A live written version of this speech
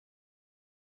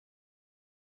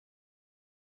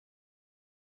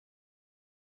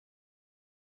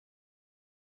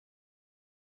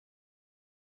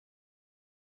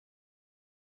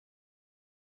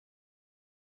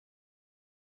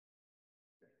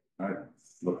All right,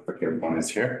 looks like everyone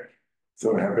is here.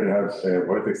 So we're happy to have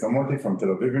Wojciech Samotij from Tel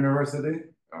Aviv University.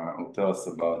 Who'll tell us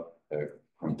about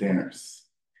containers.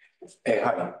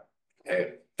 Hi.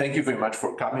 Thank you very much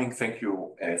for coming. Thank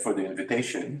you for the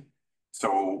invitation.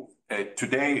 So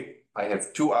today I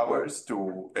have 2 hours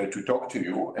to talk to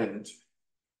you, and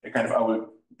I will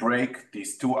break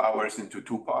these 2 hours into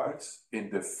 2 parts.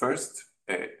 In the first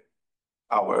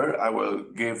hour, I will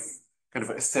give kind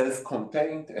of a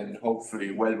self-contained and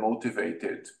hopefully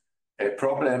well-motivated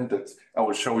problem that I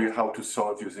will show you how to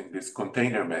solve using this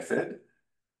container method.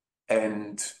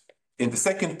 And in the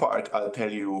second part, I'll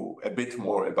tell you a bit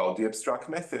more about the abstract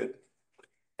method,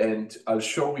 and I'll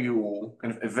show you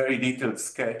kind of a very detailed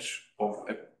sketch of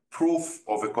a proof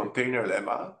of a container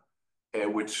lemma,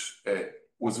 which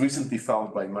was recently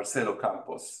found by Marcelo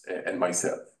Campos and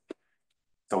myself.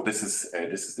 So this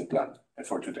is the plan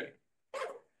for today.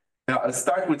 Now, I'll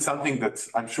start with something that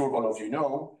I'm sure all of you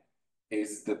know,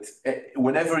 is that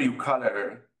whenever you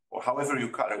color, or however you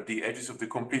color the edges of the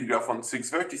complete graph on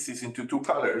 6 vertices into 2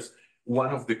 colors, one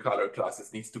of the color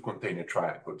classes needs to contain a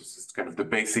triangle. This is kind of the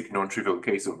basic non-trivial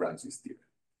case of Ramsey's theorem.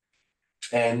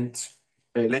 And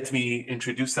let me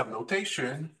introduce some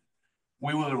notation.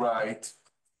 We will write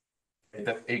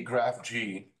that a graph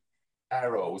G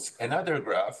arrows another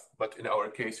graph, but in our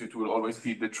case, it will always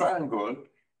be the triangle,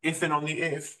 if and only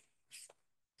if,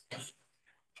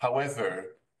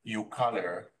 however, you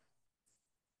color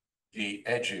the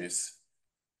edges,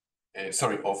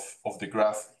 of the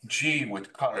graph G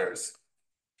with colors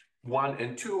 1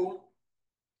 and 2,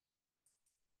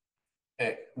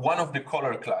 one of the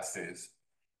color classes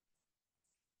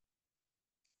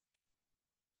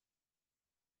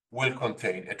will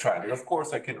contain a triangle. Of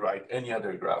course, I can write any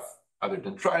other graph other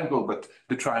than triangle, but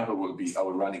the triangle will be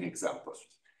our running example.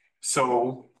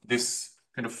 So this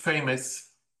kind of famous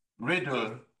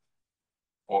riddle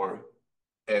or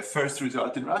first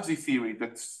result in Ramsey theory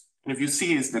that if you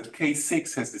see is that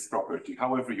K6 has this property.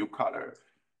 However you color,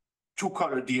 to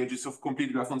color the edges of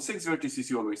complete graph on 6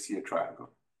 vertices, you always see a triangle.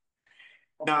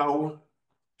 Now,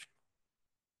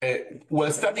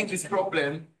 while studying this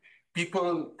problem,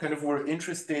 people kind of were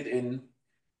interested in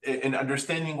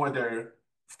understanding whether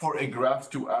for a graph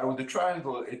to arrow the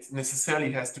triangle, it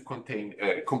necessarily has to contain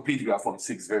a complete graph on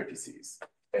 6 vertices.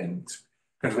 And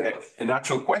kind of a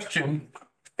natural question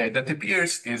that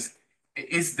appears is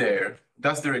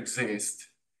does there exist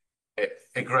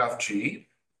a graph G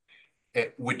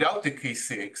without the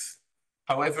K6,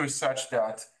 however, such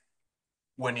that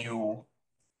when you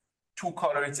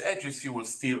color its edges, you will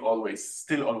still always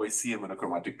see a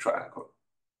monochromatic triangle.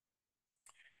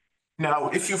 Now,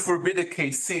 if you forbid a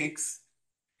K6,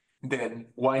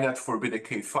 then why not forbid a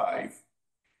K5?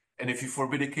 And if you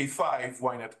forbid a K5,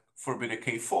 why not forbid a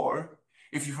K4?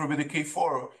 If you forbid a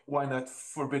K4, why not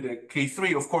forbid a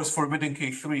K3? Of course, forbidding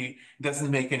K3 doesn't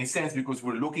make any sense because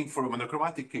we're looking for a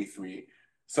monochromatic K3.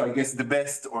 So I guess the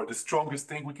best or the strongest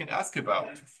thing we can ask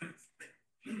about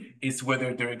is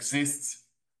whether there exists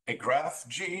a graph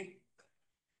G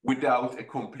without a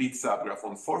complete subgraph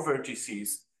on 4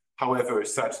 vertices, however,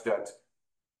 such that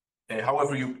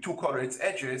however you color its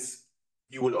edges,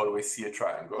 you will always see a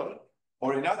triangle.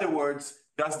 Or in other words,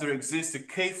 does there exist a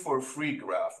K4 free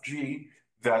graph G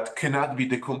that cannot be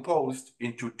decomposed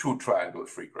into 2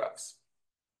 triangle-free graphs?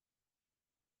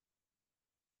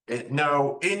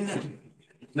 Now, in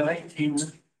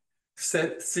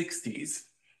 1960s,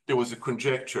 there was a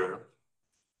conjecture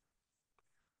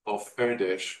of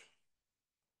Erdős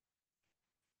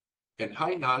and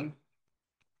Hainan.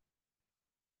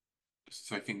 This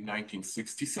is, I think,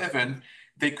 1967.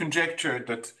 They conjectured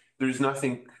that there is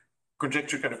nothing, kind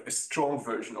of a strong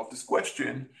version of this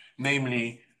question,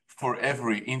 namely, for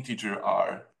every integer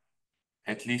r,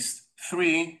 at least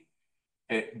 3,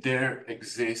 there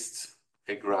exists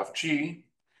a graph G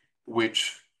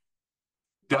which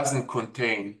doesn't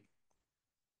contain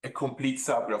a complete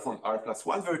subgraph on r plus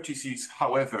 1 vertices.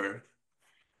 However,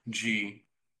 G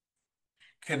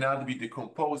cannot be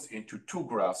decomposed into 2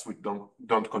 graphs which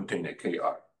don't contain a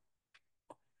KR.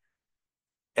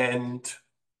 And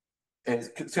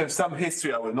so some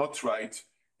history, I will not write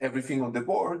everything on the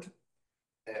board,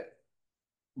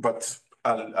 but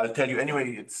I'll tell you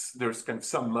anyway. There's kind of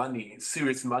some money,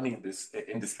 serious money in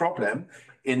this problem.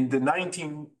 In the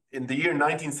year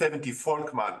 1970,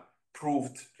 Volkmann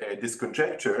proved this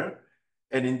conjecture,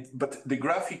 but the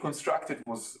graph he constructed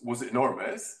was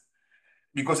enormous,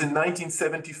 because in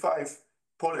 1975,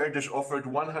 Paul Erdős offered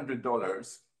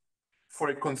 $100 for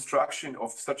a construction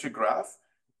of such a graph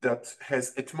that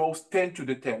has at most 10 to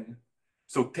the 10,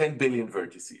 so 10 billion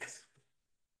vertices.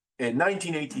 In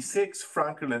 1986,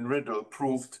 Frankel and Riddle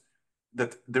proved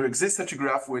that there exists such a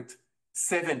graph with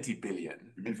 70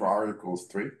 billion. You mean for R equals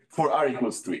 3? For R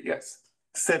equals 3, yes.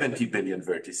 70 billion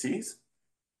vertices.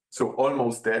 So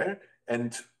almost there.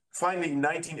 And finally, in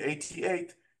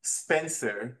 1988,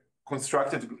 Spencer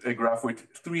constructed a graph with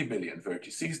 3 billion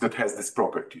vertices that has this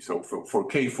property. So for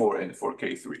K4 and for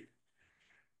K3.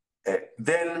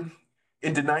 Then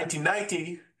in the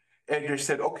 1990, Edgar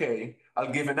said, okay,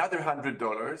 I'll give another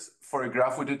 $100 for a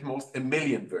graph with at most 1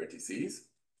 million vertices.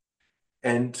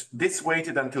 And this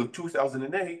waited until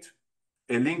 2008.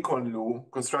 Lincoln Lu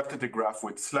constructed a graph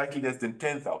with slightly less than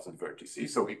 10,000 vertices.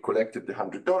 So he collected the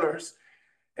 $100.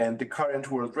 And the current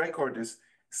world record is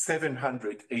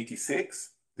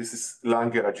 786. This is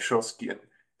Lange, Radziszowski,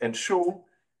 and Shu.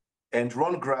 And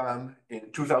Ron Graham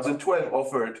in 2012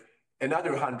 offered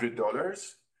another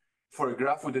 $100 for a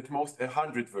graph with at most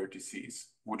 100 vertices,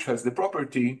 which has the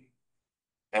property.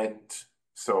 And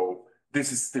so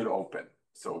this is still open.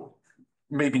 So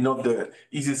maybe not the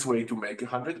easiest way to make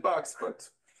 $100,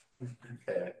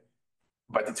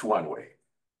 but it's one way.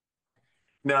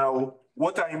 Now,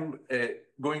 what I'm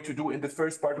going to do in the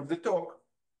first part of the talk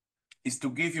is to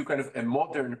give you kind of a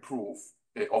modern proof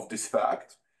of this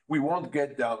fact. We won't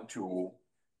get down to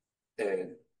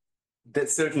that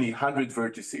certainly 100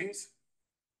 vertices,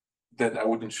 then I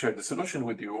wouldn't share the solution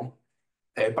with you,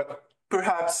 but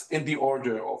perhaps in the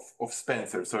order of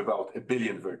Spencer, so about 1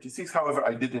 billion vertices. However,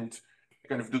 I didn't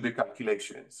kind of do the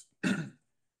calculations.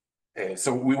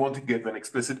 So we won't give an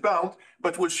explicit bound,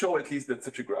 but we'll show at least that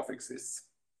such a graph exists.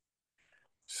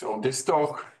 So this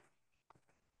talk,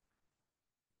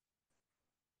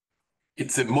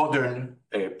 it's a modern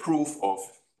proof of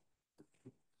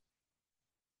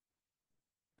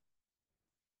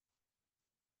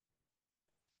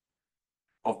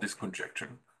this conjecture.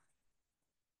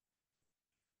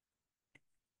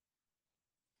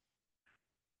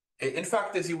 In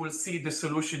fact, as you will see, the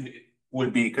solution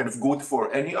will be kind of good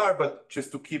for any R, but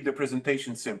just to keep the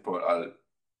presentation simple, I'll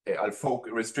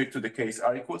restrict to the case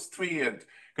R equals 3, and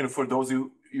kind of for those of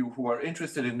you who are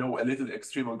interested in know a little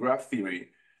extremal graph theory,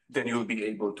 then you'll be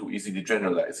able to easily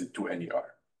generalize it to any R.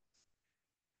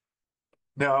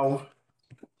 Now,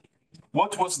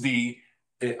 what was the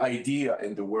idea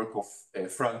in the work of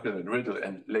Frankel and Riddle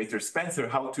and later Spencer,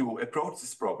 how to approach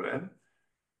this problem?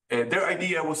 Their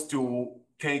idea was to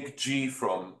take G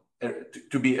from,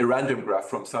 to be a random graph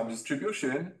from some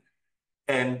distribution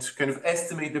and kind of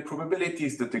estimate the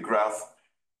probabilities that the graph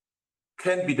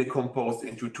can be decomposed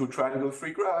into two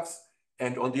triangle-free graphs,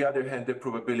 and on the other hand, the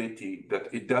probability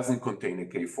that it doesn't contain a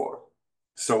K4.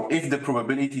 So if the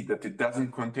probability that it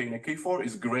doesn't contain a K4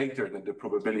 is greater than the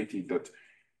probability that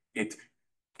it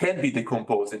can be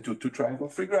decomposed into two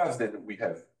triangle-free graphs, then we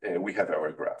have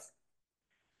our graph.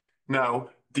 Now,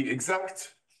 the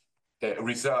exact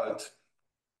result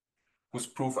whose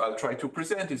proof I'll try to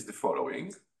present is the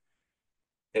following.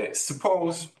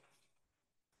 Suppose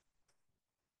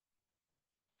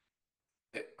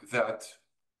that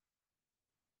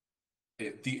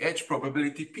the edge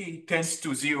probability P tends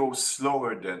to 0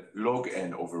 slower than log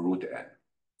n over root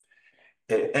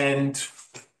n. And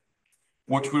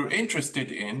what we're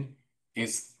interested in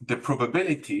is the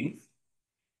probability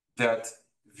that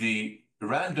the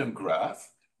random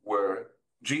graph where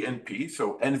G and P,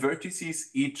 so n vertices,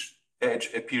 each edge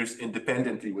appears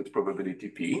independently with probability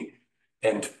P,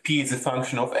 and P is a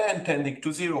function of n tending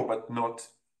to 0, but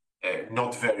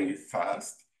not very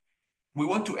fast. We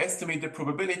want to estimate the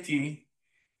probability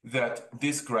that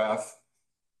this graph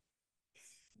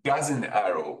doesn't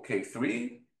arrow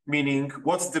K3, meaning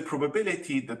what's the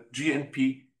probability that G and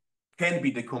P can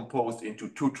be decomposed into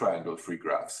two triangle-free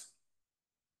graphs.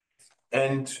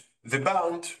 And the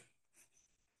bound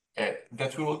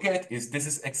that we will get is this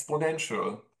is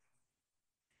exponential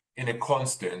in a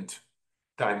constant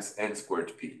times n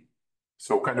squared P.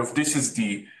 So kind of this is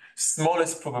the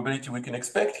smallest probability we can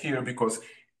expect here because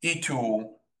E2,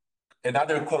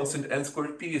 another constant n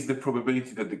squared P, is the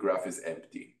probability that the graph is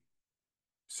empty.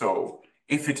 So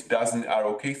if it doesn't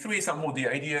arrow K3, somehow the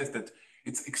idea is that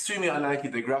it's extremely unlikely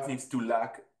the graph needs to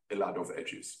lack a lot of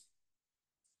edges.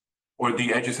 Or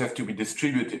the edges have to be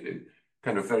distributed in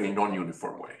kind of very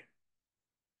non-uniform way.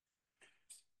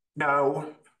 Now,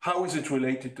 how is it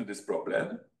related to this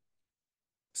problem?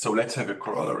 So let's have a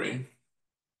corollary.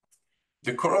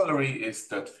 The corollary is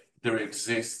that there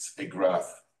exists a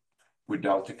graph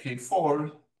without a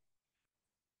K4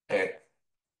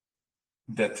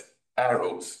 that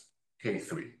arrows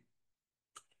K3.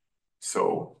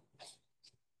 So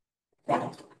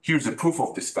here's a proof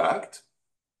of this fact.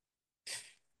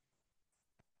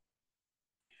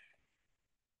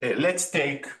 Let's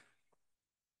take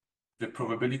the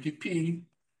probability P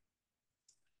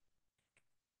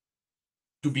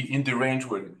to be in the range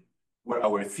where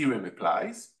our theorem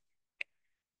applies.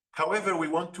 However, we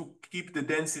want to keep the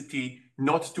density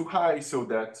not too high so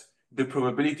that the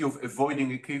probability of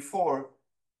avoiding a K4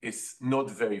 is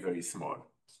not very, very small.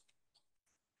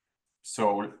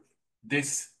 So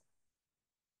this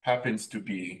happens to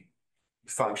be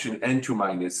function n2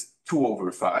 minus 2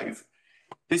 over 5.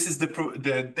 This is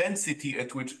the density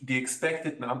at which the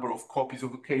expected number of copies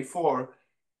of a K4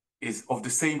 is of the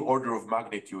same order of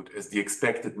magnitude as the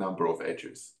expected number of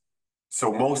edges.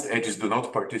 So most edges do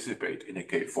not participate in a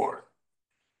K4.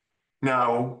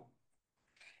 Now,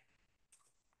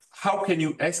 how can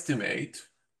you estimate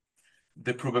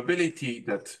the probability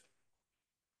that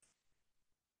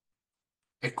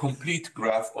a complete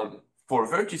graph on 4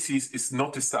 vertices is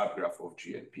not a subgraph of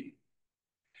GNP?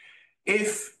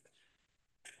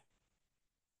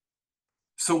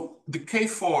 So the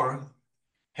K4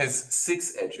 has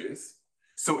 6 edges,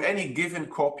 so any given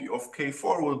copy of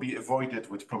K4 will be avoided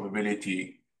with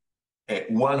probability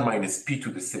 1 minus p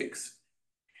to the 6.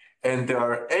 And there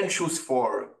are n choose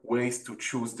 4 ways to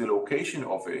choose the location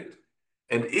of it.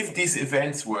 And if these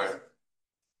events were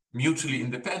mutually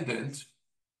independent,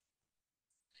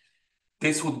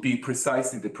 this would be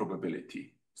precisely the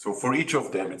probability. So for each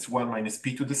of them, it's 1 minus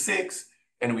p to the 6,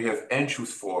 and we have n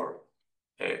choose 4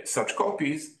 such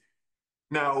copies.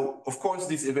 Now, of course,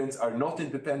 these events are not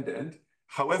independent.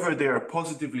 However, they are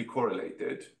positively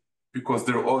correlated because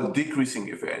they're all decreasing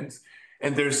events.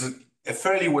 And there's a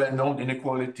fairly well-known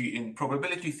inequality in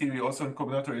probability theory, also in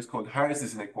combinatorics, called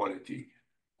Harris's inequality,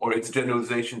 or its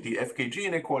generalization, the FKG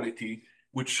inequality,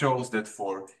 which shows that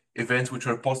for events which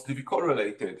are positively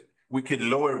correlated, we can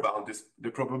lower bound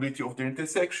the probability of their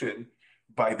intersection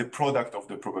by the product of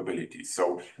the probabilities.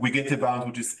 So we get a bound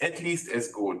which is at least as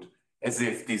good as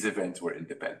if these events were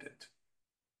independent.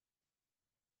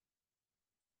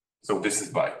 So this is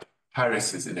by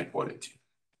Harris's inequality,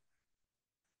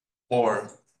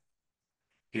 or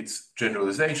its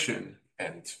generalization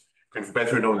and kind of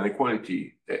better known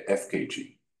inequality,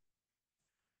 FKG.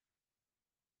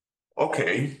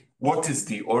 Okay, what is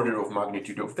the order of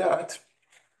magnitude of that?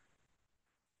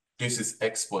 This is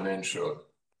exponential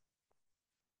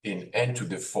in n to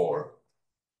the 4,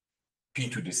 p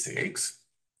to the 6.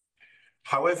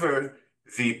 However,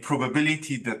 the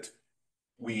probability that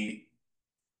we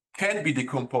can be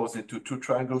decomposed into 2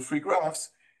 triangle-free graphs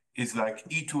is like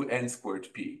e to n squared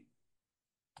p.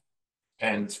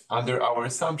 And under our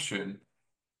assumption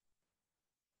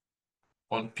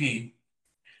on p,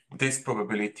 this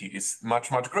probability is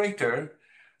much, much greater,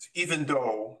 even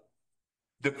though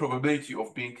the probability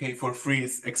of being K4 free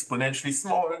is exponentially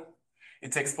small.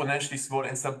 It's exponentially small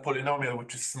in some polynomial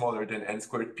which is smaller than n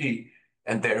squared p,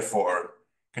 and therefore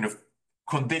kind of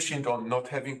conditioned on not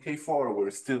having K4, we're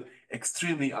still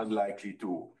extremely unlikely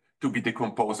to be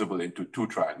decomposable into 2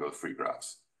 triangle-free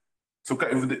graphs. So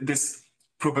kind of this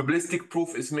probabilistic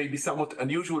proof is maybe somewhat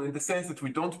unusual in the sense that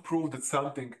we don't prove that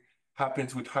something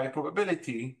happens with high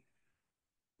probability.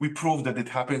 We prove that it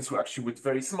happens actually with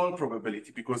very small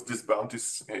probability because this bound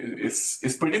is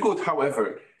pretty good.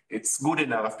 However, it's good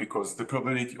enough because the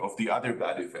probability of the other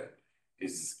bad event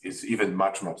is even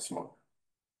much, much smaller.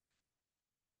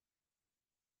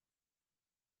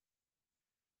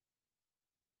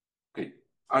 Okay,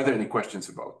 are there any questions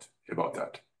about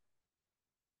that?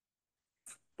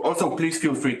 Also, please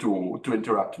feel free to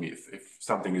interrupt me if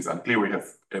something is unclear. We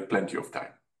have plenty of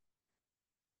time.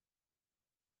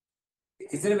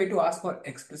 Is there a way to ask for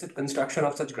explicit construction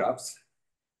of such graphs?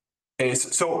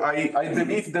 So I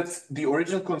believe that the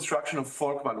original construction of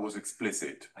Folkman was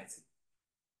explicit. I see.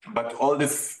 But all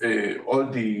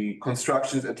the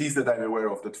constructions, at least that I'm aware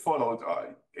of, that followed,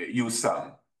 use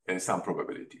some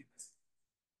probability.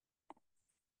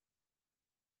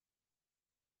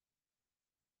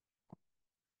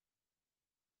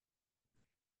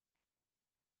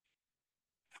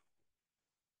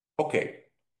 Okay.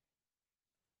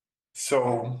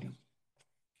 So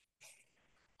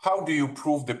how do you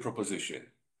prove the proposition?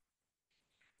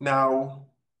 Now,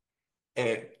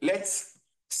 let's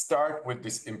start with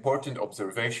this important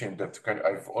observation that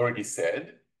I've already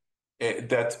said,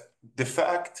 that the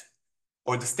fact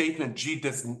or the statement G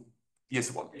doesn't,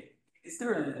 yes, one. Is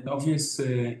there an obvious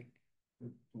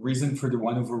reason for the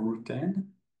 1 over root 10?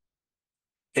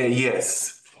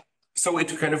 Yes. So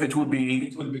it will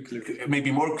be clear.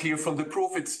 maybe more clear from the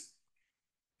proof. It's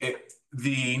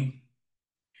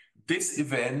this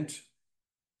event,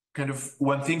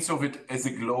 one thinks of it as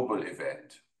a global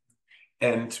event.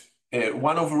 And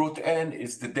 1 over root n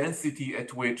is the density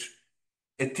at which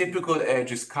a typical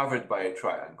edge is covered by a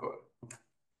triangle.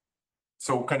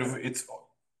 So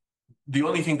the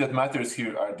only thing that matters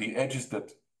here are the edges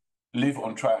that live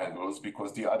on triangles,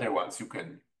 because the other ones you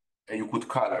could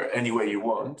color any way you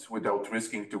want without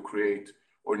risking to create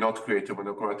or not create a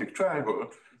monochromatic triangle.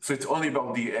 So it's only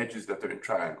about the edges that are in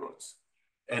triangles.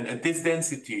 And at this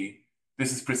density,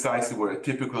 this is precisely where a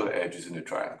typical edge is in a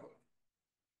triangle.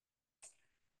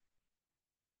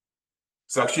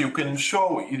 So actually you can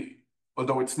show,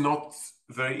 although it's not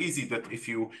very easy, that if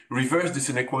you reverse this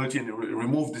inequality and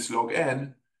remove this log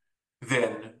n,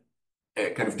 then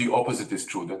kind of the opposite is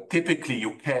true, that typically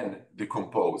you can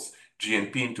decompose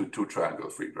GNP into two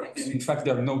triangle-free graphs. In fact,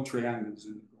 there are no triangles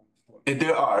in the graph.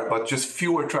 There are, but just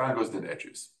fewer triangles than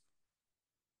edges.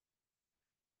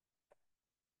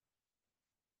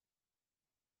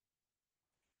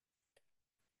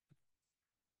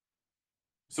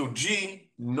 So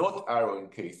G not arrow in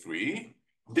K3,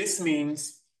 this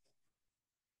means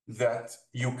that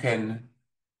you can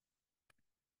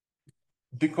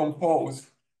decompose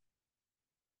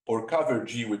or cover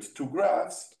G with two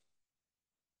graphs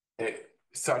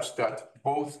such that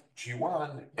both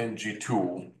G1 and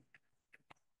G2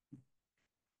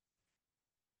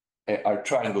 are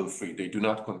triangle-free. They do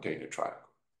not contain a triangle.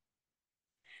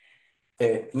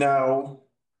 Now,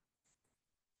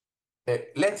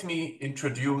 let me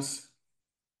introduce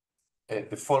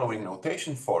the following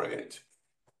notation for it.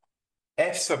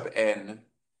 F sub n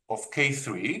of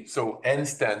K3, so n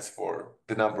stands for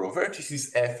the number of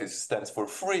vertices, F stands for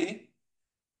free,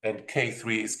 and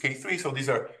K3 is K3. So these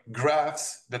are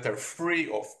graphs that are free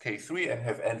of K3 and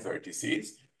have n vertices.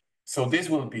 So this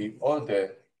will be all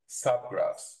the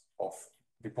subgraphs of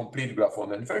the complete graph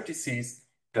on n vertices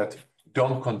that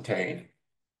don't contain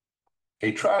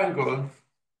a triangle.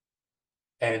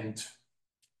 And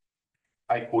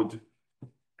I could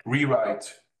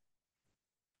rewrite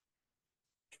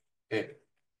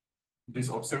this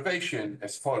observation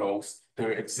as follows.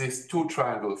 There exist two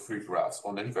triangle-free graphs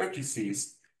on n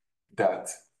vertices that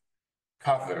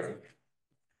cover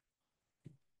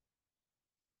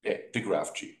the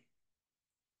graph G.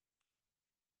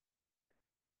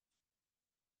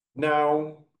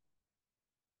 Now,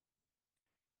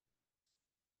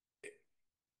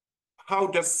 how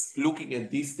does looking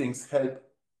at these things help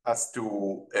us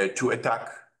to attack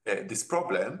this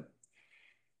problem?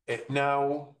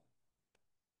 Now,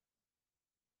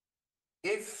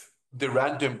 if the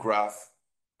random graph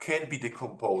can be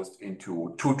decomposed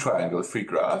into two triangle-free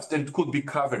graphs, then it could be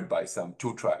covered by some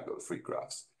two triangle-free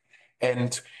graphs.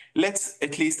 And let's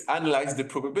at least analyze the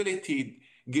probability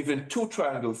given two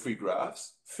triangle-free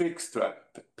graphs, fixed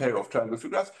pair of triangle-free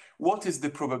graphs. What is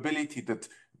the probability that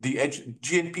the edge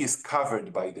GNP is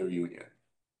covered by their union?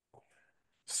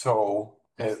 So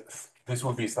this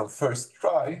will be some first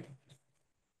try.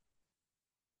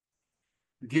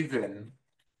 Given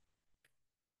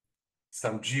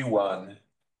some G1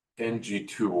 and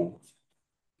G2,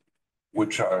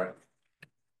 which are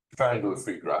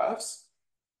triangle-free graphs,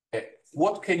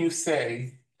 what can you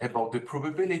say about the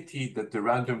probability that the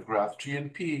random graph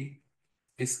GNP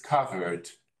is covered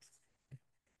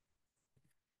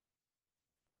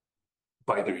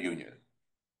by their union?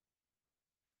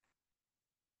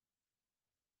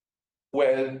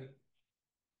 Well,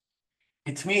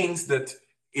 it means that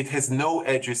it has no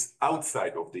edges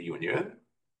outside of the union.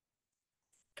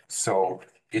 So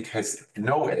it has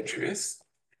no edges.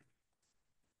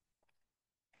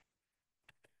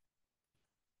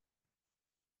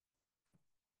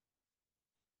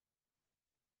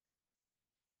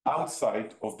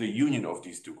 Outside of the union of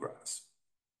these two graphs.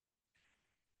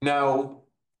 Now,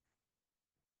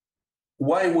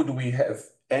 why would we have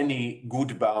any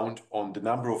good bound on the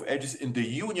number of edges in the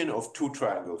union of two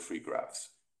triangle-free graphs?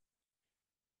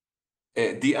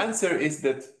 The answer is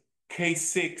that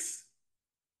K6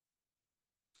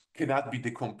 cannot be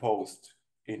decomposed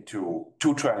into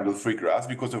two triangle-free graphs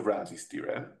because of Ramsey's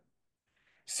theorem.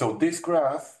 So this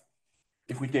graph,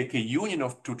 if we take a union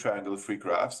of two triangle-free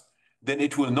graphs, then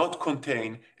it will not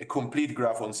contain a complete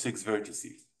graph on 6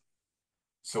 vertices.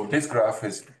 So this graph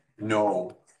has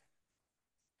no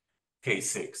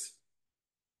K6.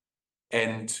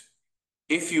 And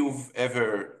if you've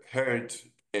ever heard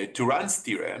Turan's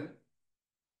theorem,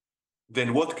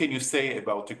 then what can you say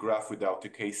about a graph without a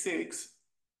K6?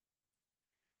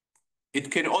 It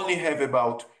can only have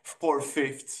about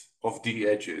 4/5 of the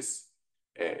edges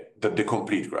that the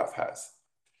complete graph has.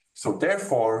 So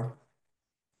therefore,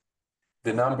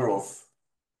 the number of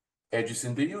edges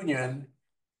in the union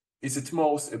is at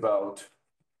most about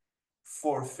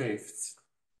 4/5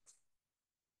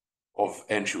 of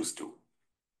n choose 2.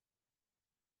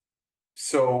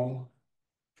 So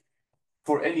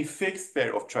for any fixed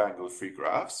pair of triangle-free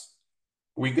graphs,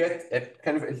 we get a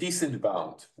kind of a decent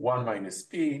bound, 1 minus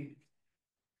p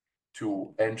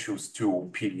to n choose 2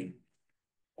 p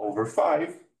over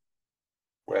 5,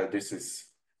 where this is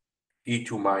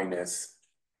e2 minus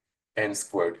n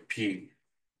squared p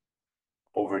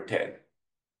over 10.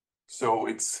 So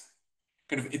it's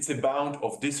a bound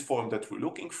of this form that we're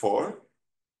looking for.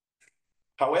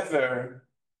 However,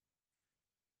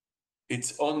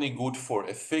 it's only good for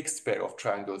a fixed pair of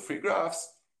triangle-free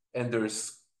graphs, and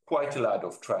there's quite a lot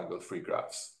of triangle-free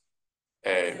graphs.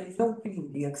 Don't be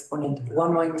the exponent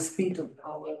 1 minus p to the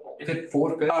power. Is it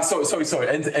 4 pairs? Sorry,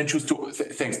 and choose 2.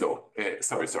 Thanks, though.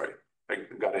 Sorry. I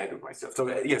got ahead of myself. So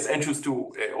yes, n choose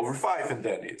 2 over 5, and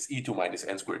then it's e2 minus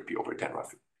n squared p over 10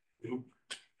 roughly.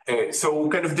 So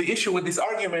kind of the issue with this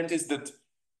argument is that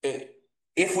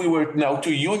if we were now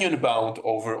to union bound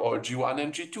over all G1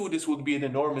 and G2, this would be an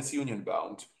enormous union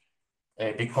bound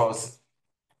because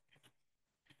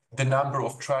the number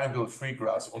of triangle-free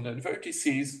graphs on the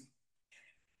vertices,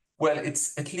 well,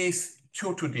 it's at least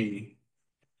 2 to the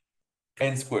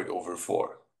n squared over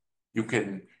 4. You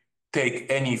can take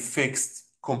any fixed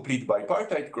complete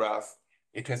bipartite graph,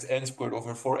 it has n squared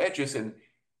over 4 edges, and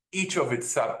each of its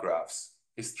subgraphs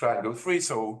is triangle-free,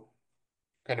 so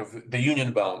kind of the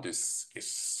union bound is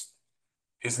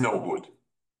no good.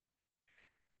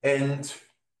 And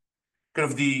kind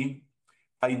of the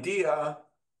idea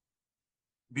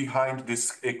behind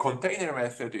this container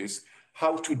method is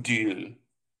how to deal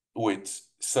with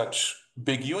such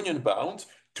big union bound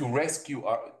to rescue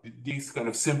these kind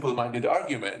of simple-minded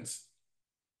arguments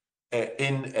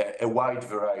in a wide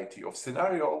variety of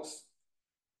scenarios,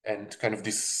 and kind of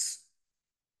this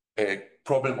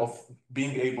problem of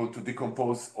being able to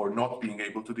decompose or not being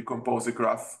able to decompose a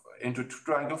graph into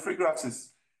triangle-free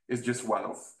graphs is just one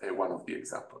of the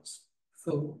examples.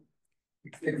 So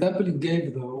the example you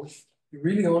gave though, you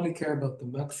really only care about the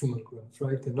maximal graph,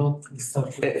 right? And not the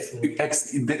subgraphs.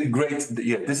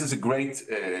 This is a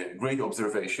great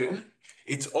observation.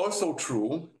 It's also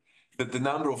true that the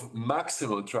number of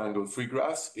maximal triangle-free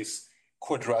graphs is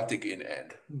quadratic in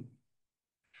n.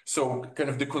 So kind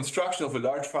of the construction of a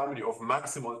large family of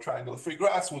maximal triangle-free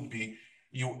graphs would be,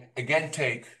 you again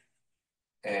take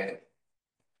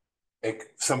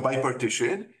some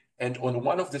bipartition, and on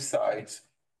one of the sides,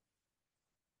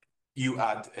 you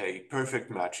add a perfect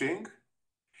matching,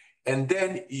 and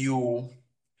then you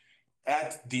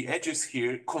add the edges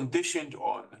here conditioned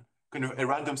on kind of a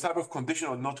random subgraph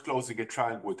conditional on not closing a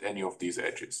triangle with any of these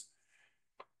edges.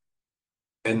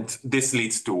 And this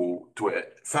leads to a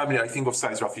family, I think, of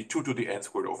size roughly 2 to the n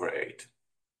squared over 8.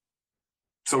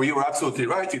 So you are absolutely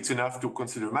right. It's enough to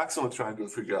consider maximal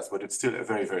triangle-free graphs, but it's still a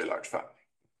very, very large family.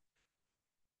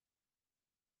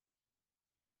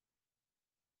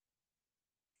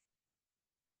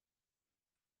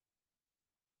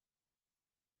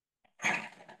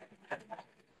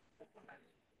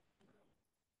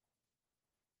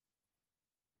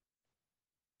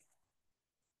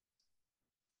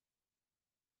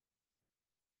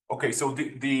 Okay, so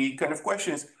the kind of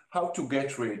question is how to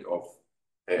get rid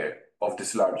of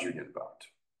this large union bound.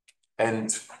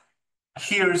 And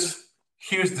here's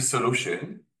the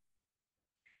solution.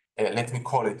 Let me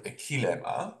call it a key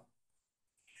lemma,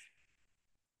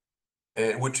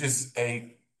 which is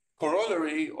a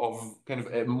corollary of kind of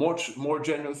a more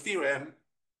general theorem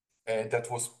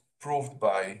that was proved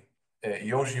by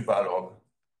Yoshi Balog,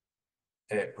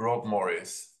 Rob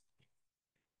Morris,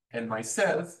 and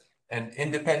myself, and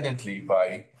independently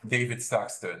by David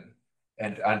Saxton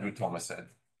and Andrew Thomason.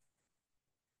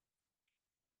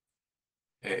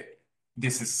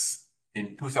 This is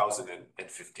in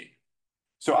 2015.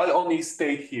 So I'll only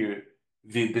state here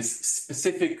this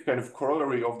specific kind of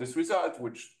corollary of this result,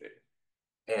 which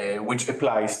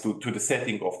applies to the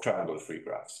setting of triangle-free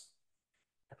graphs.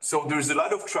 So there's a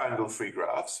lot of triangle-free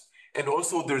graphs, and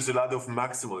also there's a lot of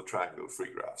maximal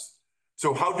triangle-free graphs.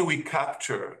 So how do we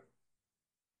capture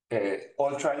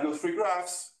all triangle-free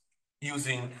graphs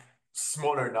using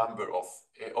smaller number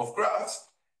of graphs?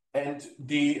 And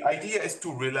the idea is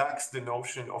to relax the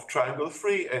notion of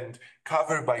triangle-free and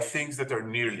cover by things that are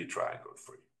nearly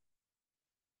triangle-free.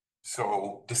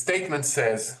 So the statement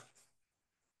says,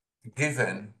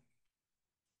 given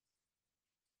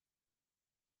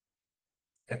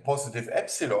a positive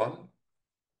epsilon,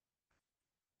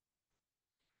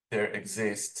 there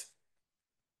exists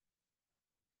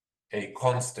a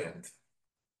constant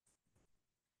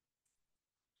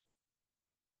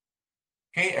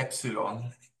k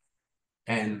epsilon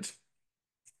and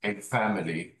a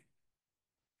family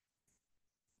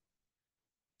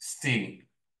C,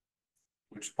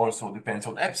 which also depends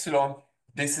on epsilon.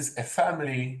 This is a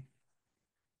family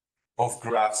of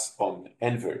graphs on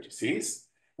n vertices,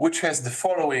 which has the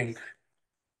following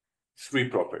three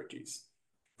properties.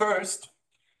 First,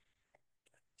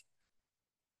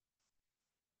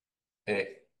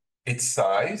 its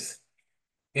size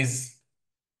is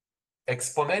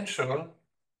exponential,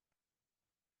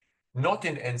 not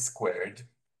in n squared,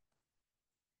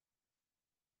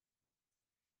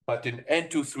 but in n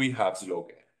to 3 halves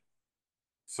log n.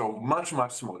 So much,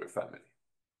 much smaller family.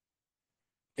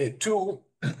 Two,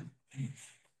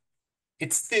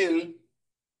 it still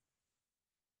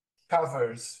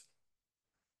covers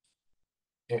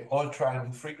all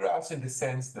triangle-free graphs in the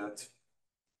sense that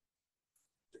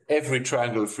every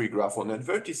triangle-free graph on n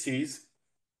vertices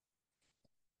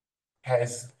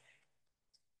has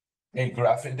a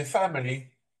graph in the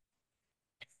family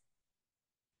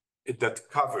that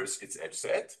covers its edge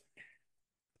set.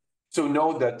 So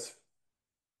know that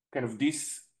kind of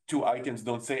these two items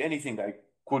don't say anything. I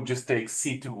could just take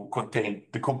C to contain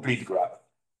the complete graph,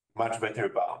 much better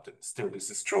bound. Still, this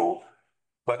is true.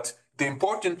 But the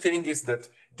important thing is that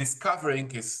this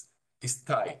covering is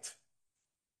tight,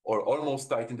 or almost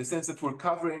tight, in the sense that we're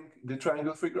covering the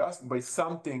triangle-free graphs by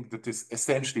something that is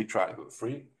essentially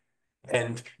triangle-free.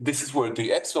 And this is where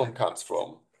the epsilon comes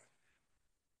from.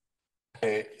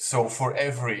 So for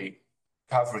every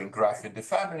covering graph in the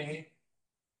family,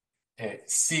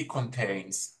 C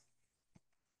contains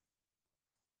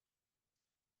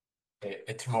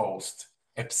at most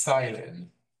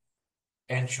epsilon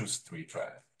and choose 3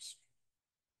 triangles.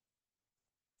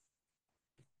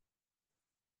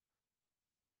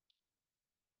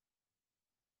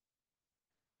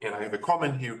 And I have a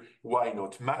comment here, why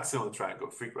not maximal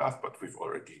triangle-free graph, but we've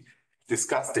already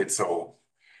discussed it. So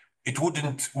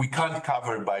we can't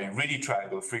cover by really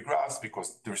triangle-free graphs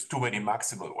because there's too many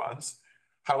maximal ones.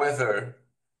 However,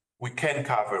 we can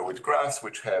cover with graphs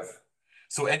which have,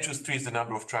 so n choose 3 is the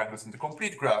number of triangles in the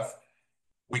complete graph.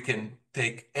 We can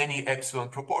take any epsilon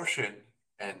proportion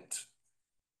and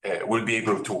we'll be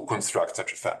able to construct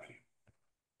such a family.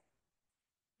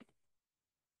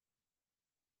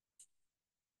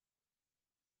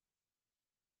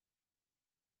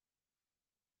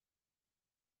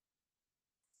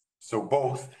 So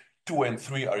both 2 and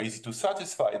 3 are easy to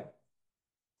satisfy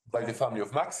by the family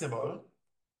of maximal.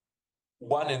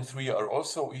 1 and 3 are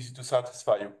also easy to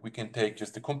satisfy. We can take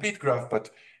just a complete graph, but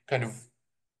kind of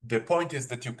the point is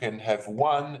that you can have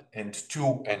 1 and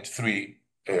 2 and 3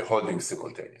 holding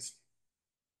simultaneously.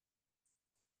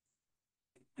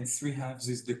 And 3 halves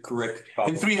is the correct power.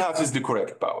 And 3 halves is the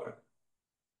correct power.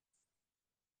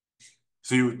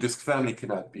 So this family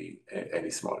cannot be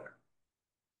any smaller.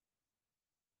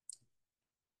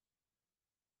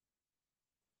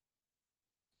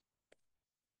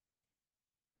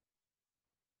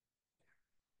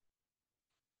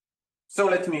 So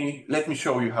let me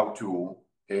show you how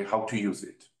to use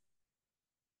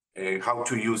it, how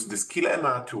to use this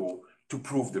lemma to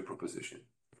prove the proposition.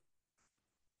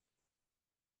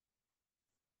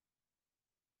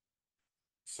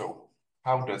 So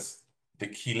how does the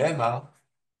lemma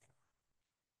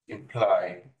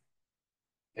imply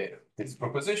this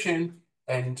proposition?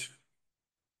 And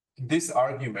this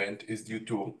argument is due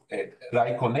to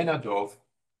Raiko-Nenadov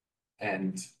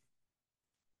and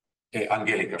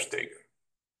Angelika-Steger.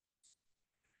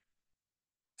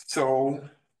 So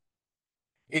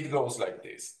it goes like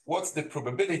this. What's the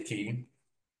probability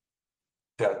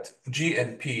that G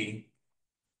and P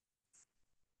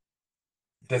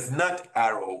does not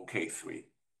arrow K3?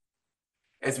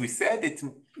 As we said,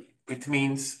 it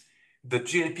means that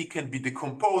G and P can be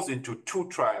decomposed into 2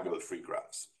 triangle-free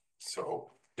graphs.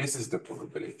 So this is the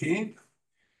probability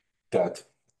that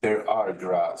there are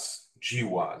graphs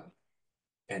G1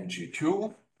 and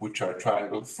G2, which are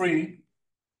triangle-free,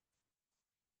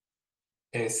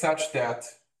 such that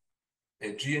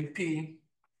G and P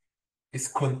is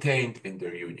contained in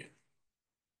their union.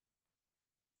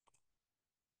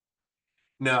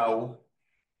 Now,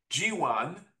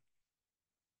 G1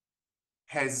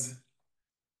 has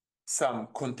some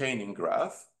containing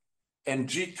graph, and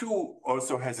G2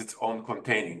 also has its own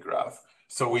containing graph.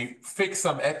 So we fix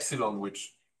some epsilon,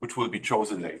 which will be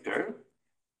chosen later,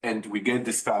 and we get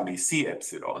this family C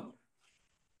epsilon.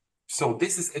 So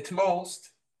this is at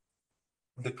most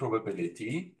the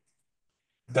probability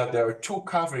that there are 2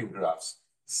 covering graphs,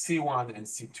 C1 and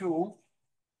C2,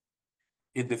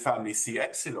 in the family C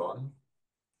epsilon,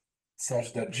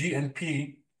 such that G and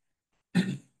P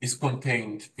is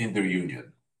contained in their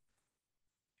union.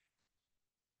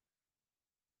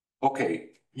 Okay,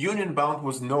 union bound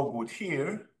was no good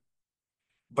here,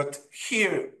 but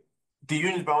here the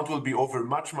union bound will be over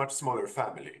much, much smaller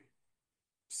family.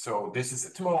 So this is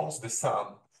at most the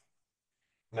sum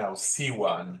now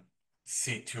C1,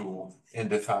 C2 in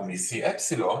the family C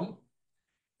epsilon.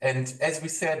 And as we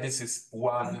said, this is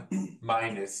 1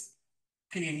 minus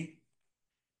P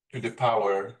to the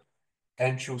power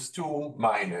n choose 2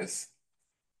 minus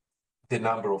the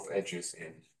number of edges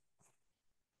in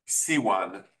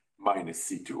C1 minus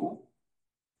C2.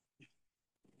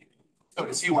 So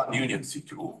C1 union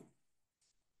C2.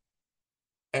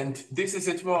 And this is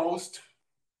at most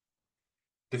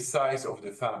the size of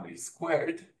the family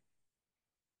squared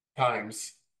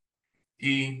times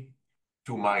E2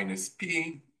 minus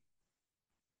P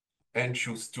n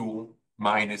choose 2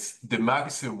 minus the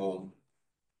maximum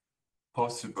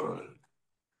possible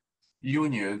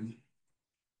union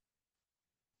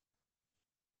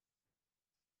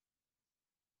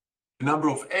the number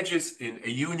of edges in a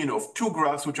union of two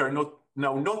graphs which are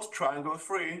not triangle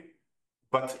free,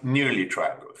 but nearly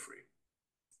triangle free.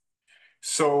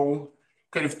 So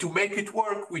kind of to make it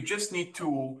work, we just need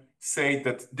to say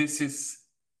that this is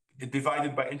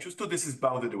divided by n choose 2, this is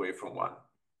bounded away from 1.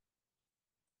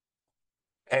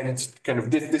 And kind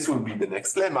of this will be the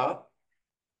next lemma,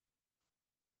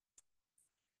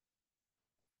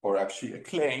 or actually a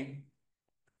claim.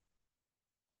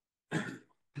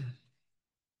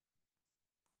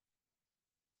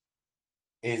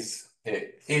 Is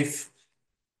if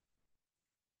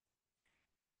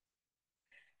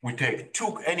we take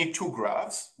any two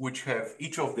graphs, which have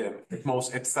each of them at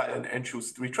most epsilon and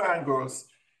choose 3 triangles,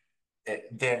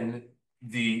 then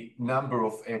the number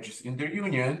of edges in their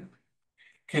union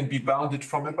can be bounded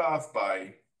from above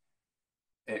by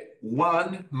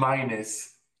 1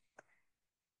 minus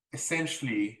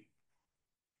essentially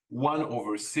 1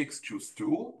 over 6 choose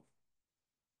 2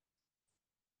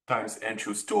 times n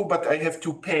choose 2, but I have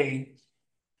to pay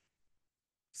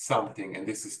something, and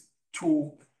this is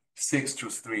 2, 6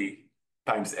 choose 3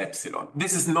 times epsilon.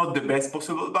 This is not the best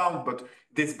possible bound, but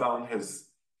this bound has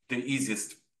the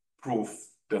easiest proof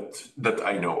that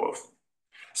I know of.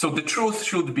 So the truth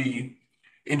should be,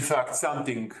 in fact,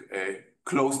 something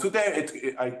close to there.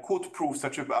 I could prove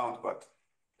such a bound, but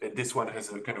this one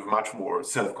has a kind of much more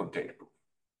self-contained proof.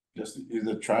 Just use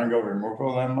a triangle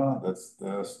removal lemma. That's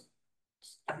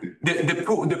the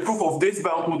proof of this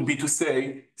bound would be to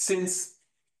say, since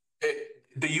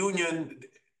the union,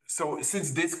 so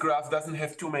since this graph doesn't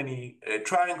have too many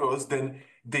triangles, then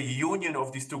the union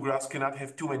of these two graphs cannot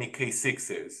have too many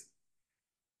K6s.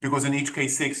 Because in each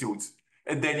K6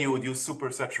 and then you would use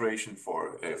supersaturation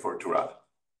for to run.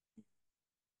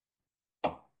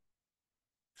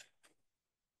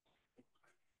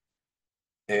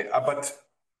 But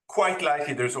quite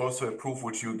likely there's also a proof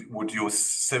which you would use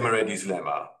Semeredi's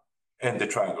lemma and the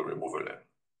triangle removal lemma.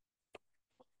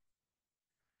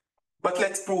 But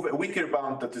let's prove a weaker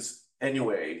bound that is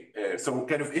anyway. So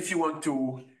kind of if you want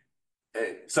to,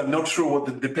 so I'm not sure what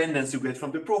the dependence you get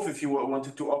from the proof. If you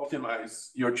wanted to optimize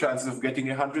your chances of getting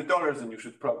 $100, then you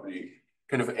should probably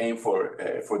kind of aim for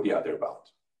the other bound.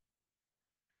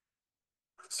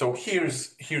 So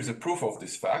here's a proof of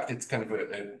this fact. It's kind of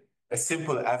a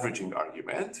simple averaging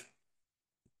argument.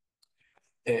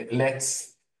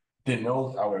 Let's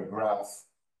denote our graph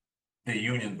the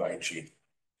union by G.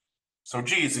 So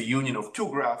G is a union of two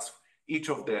graphs. Each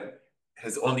of them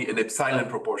has only an epsilon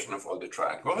proportion of all the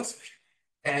triangles.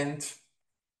 And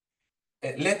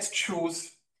let's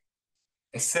choose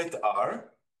a set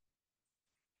R.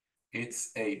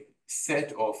 It's a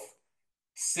set of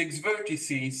 6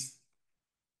 vertices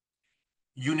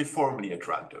uniformly at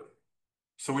random.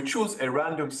 So we choose a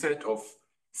random set of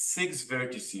 6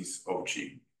 vertices of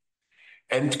G.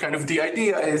 And kind of the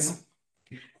idea is,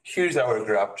 here's our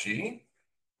graph G.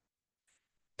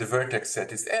 The vertex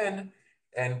set is N,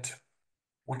 and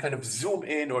we kind of zoom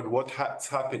in on what's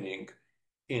happening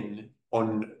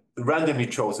on randomly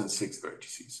chosen 6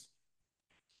 vertices.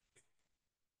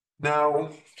 Now,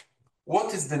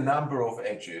 what is the number of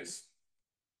edges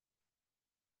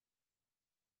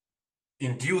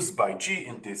induced by G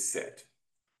in this set?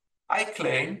 I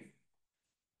claim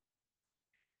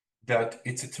that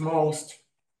it's at most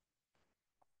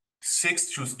 6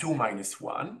 choose 2 minus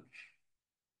 1.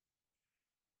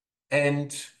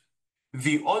 And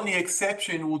the only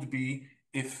exception would be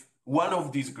if one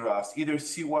of these graphs, either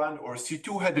C1 or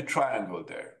C2, had a triangle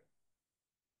there.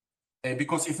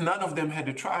 Because if none of them had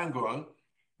a triangle,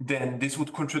 then this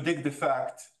would contradict the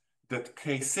fact that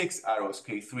K6 arrows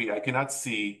K3, I cannot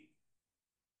see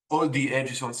all the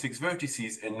edges on 6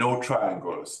 vertices and no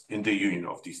triangles in the union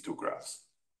of these two graphs.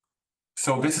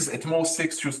 So this is at most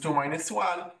 6 choose 2 minus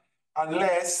 1,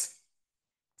 unless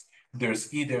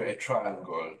there's either a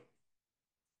triangle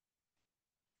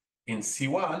in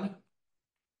C1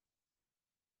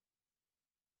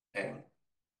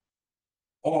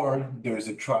 or there's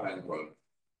a triangle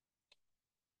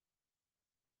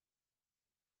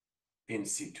in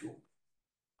C2.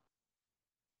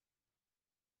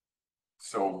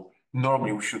 So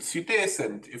normally we should see this,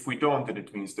 and if we don't, then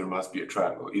it means there must be a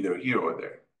triangle either here or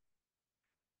there.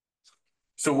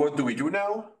 So what do we do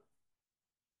now?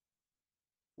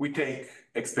 We take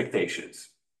expectations.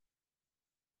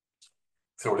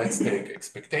 So let's take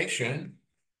expectation.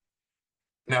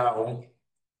 Now,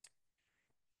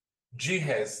 G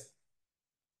has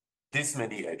this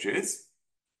many edges.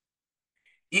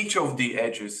 Each of the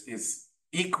edges is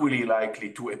equally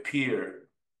likely to appear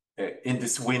in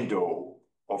this window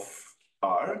of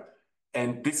R.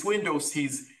 And this window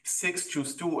sees 6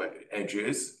 choose 2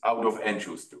 edges out of n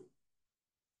choose 2.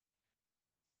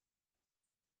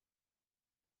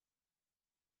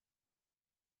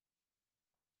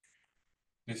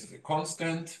 This is a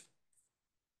constant.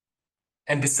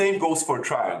 And the same goes for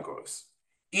triangles.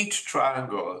 Each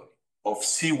triangle of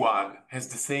C1 has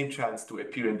the same chance to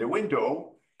appear in the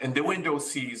window, and the window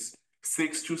sees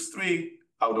 6 choose 3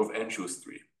 out of n choose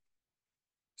 3.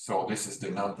 So this is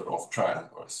the number of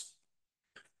triangles.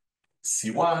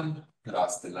 C1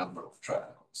 plus the number of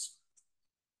triangles.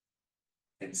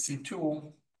 And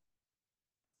C2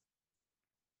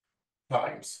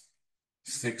 times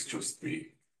 6 choose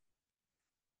 3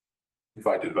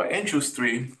 divided by n choose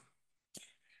 3.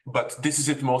 But this is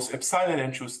at most epsilon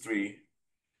n choose 3,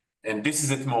 and this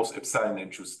is at most epsilon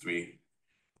n choose 3.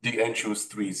 The n choose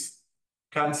 3's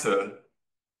cancel,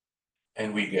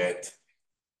 and we get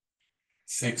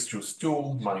 6 choose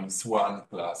 2 minus 1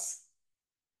 plus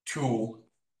 2,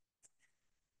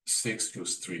 6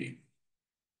 choose 3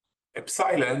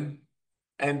 epsilon,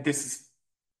 and this is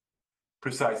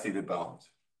precisely the bound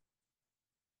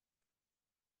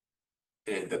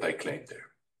that I claimed there.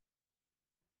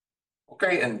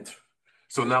 Okay, and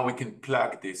so now we can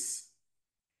plug this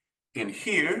in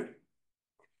here,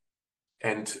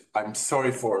 and I'm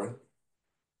sorry for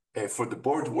the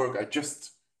board work. I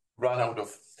just ran out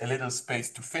of a little space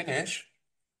to finish.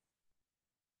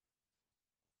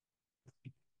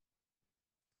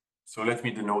 So let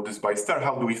me denote this by star.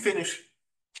 How do we finish?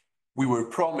 We were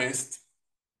promised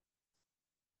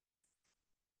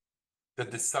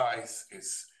that the size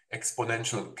is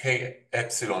exponential k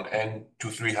epsilon n to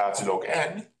 3/2 log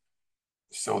n.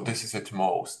 So this is at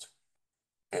most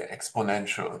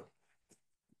exponential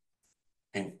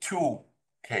in 2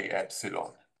 k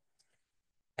epsilon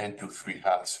n to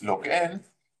 3/2 log n.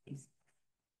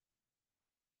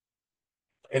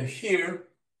 And here,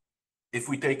 if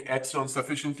we take epsilon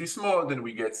sufficiently small, then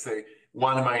we get, say,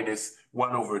 1 minus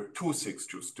 1 over 2 6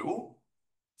 choose 2,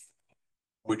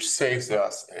 which saves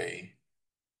us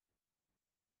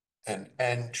an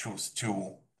n choose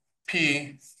 2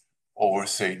 p over,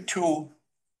 say, 2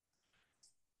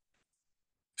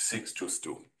 6 choose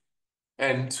 2.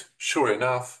 And sure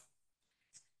enough,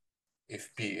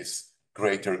 if p is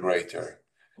greater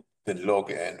than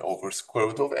log n over square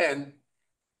root of n,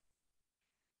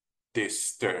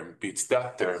 this term beats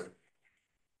that term,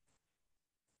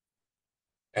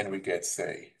 and we get,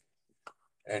 say,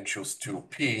 n choose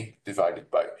 2p divided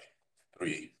by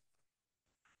 3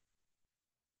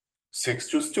 6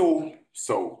 choose 2,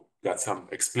 so that's some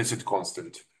explicit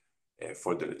constant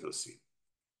for the little c.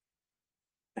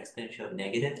 Exponential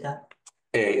negative that?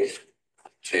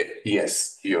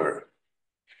 Yes,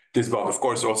 this bound, of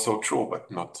course, also true, but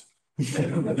not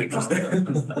interesting.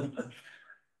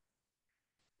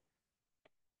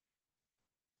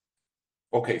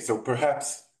 Okay, so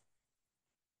perhaps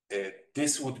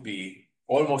this would be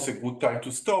almost a good time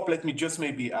to stop. Let me just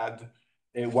maybe add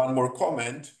one more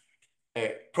comment.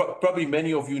 Probably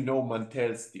many of you know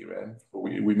Mantel's theorem.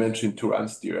 We mentioned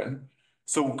Turan's theorem.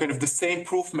 So kind of the same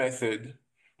proof method.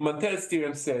 Mantel's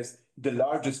theorem says the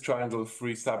largest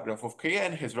triangle-free subgraph of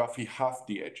Kn has roughly half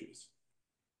the edges.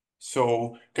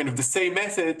 So kind of the same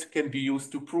method can be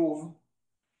used to prove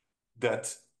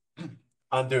that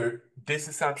under this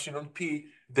assumption on P,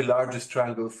 the largest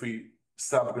triangle-free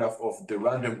subgraph of the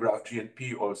random graph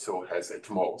GNP also has at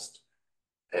most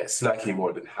slightly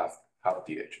more than half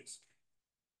the edges.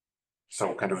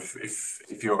 So kind of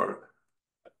if you're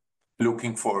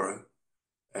looking for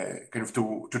kind of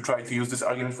to try to use this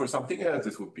argument for something else,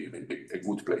 this would be maybe a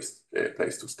good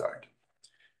place to start.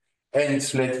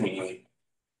 And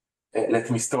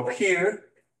let me stop here.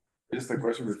 Just a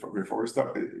question before we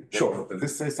start. Sure. Does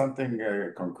this say something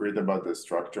concrete about the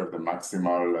structure of the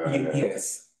maximal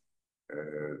Yes.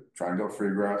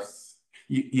 triangle-free graphs?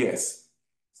 Yes.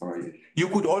 Sorry. You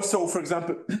could also, for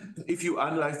example, if you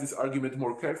analyze this argument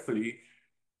more carefully,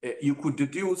 you could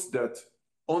deduce that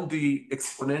on the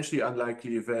exponentially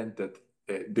unlikely event that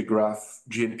the graph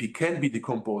GNP can be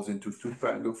decomposed into two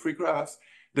triangle-free graphs,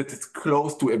 that it's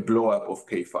close to a blow-up of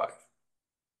K5.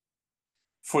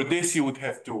 For this, you would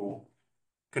have to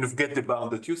kind of get the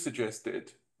bound that you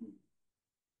suggested.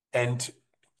 And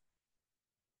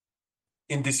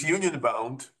in this union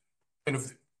bound, kind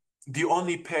of the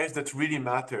only pairs that really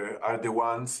matter are the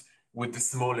ones with the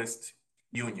smallest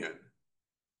union.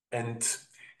 And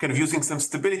kind of using some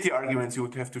stability arguments, you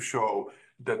would have to show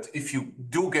that if you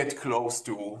do get close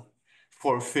to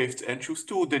 4/5 and choose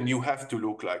 2, then you have to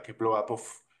look like a blow-up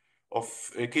of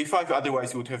K5.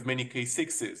 Otherwise, you would have many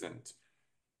K6s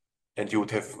and you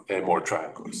would have more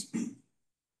triangles.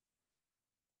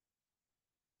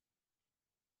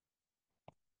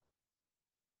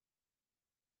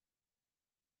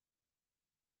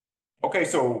 Okay,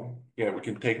 so yeah, we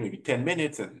can take maybe 10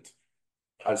 minutes and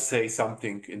I'll say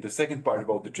something in the second part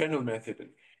about the general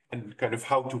method and kind of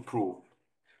how to prove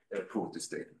this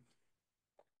statement.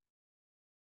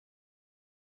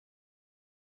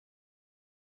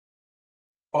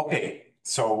 Okay,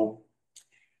 so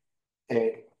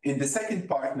in the second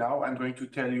part now, I'm going to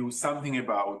tell you something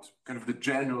about kind of the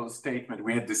general statement.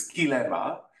 We had this key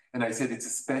lemma, and I said it's a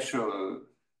special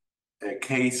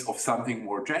case of something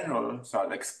more general. So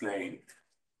I'll explain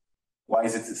why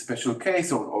is it a special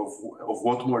case of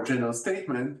what more general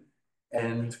statement.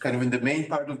 And kind of in the main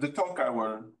part of the talk, I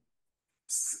will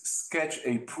sketch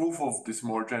a proof of this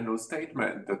more general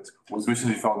statement that was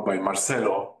recently found by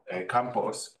Marcelo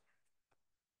Campos.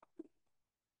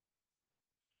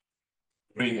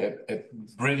 Really a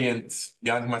brilliant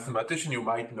young mathematician. You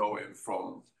might know him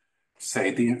from,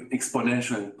 say, the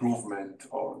exponential improvement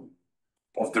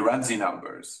of the Ramsey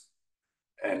numbers.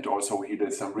 And also he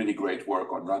did some really great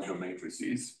work on random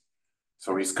matrices.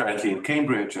 So he's currently in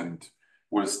Cambridge and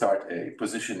will start a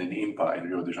position in IMPA in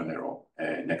Rio de Janeiro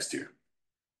next year.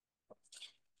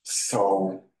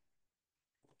 So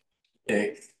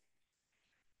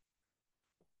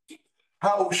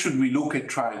how should we look at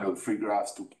triangle-free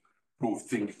graphs to prove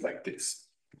things like this?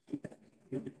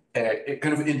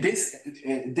 Kind of in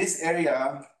this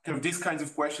area, kind of these kinds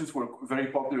of questions were very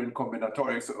popular in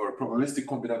combinatorics or probabilistic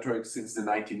combinatorics since the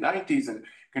 1990s, and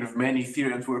kind of many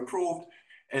theorems were proved.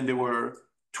 And there were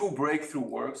two breakthrough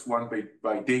works, one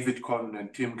by David Conn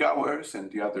and Tim Gowers,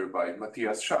 and the other by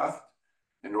Matthias Schaft,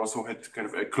 and also had kind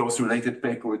of a close related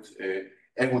paper with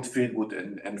Ehud Friedgut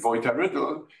and Wojta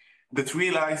Rydl, that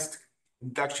realized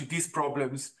that actually these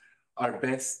problems are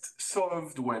best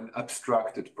solved when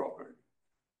abstracted properly.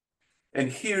 And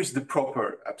here's the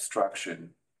proper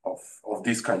abstraction of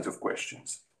these kinds of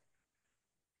questions.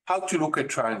 How to look at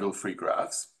triangle-free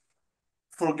graphs.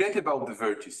 Forget about the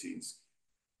vertices,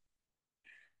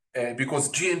 because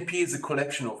GNP is a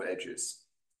collection of edges.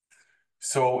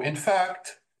 So in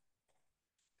fact,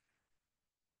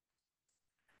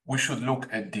 we should look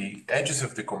at the edges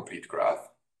of the complete graph.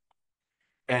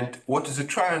 And what is a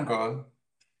triangle?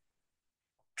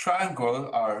 Triangle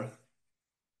are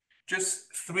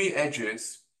just three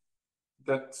edges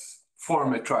that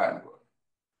form a triangle.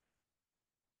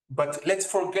 But let's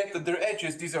forget that they're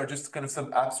edges. These are just kind of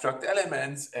some abstract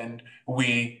elements, and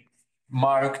we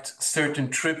marked certain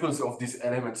triples of these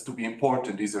elements to be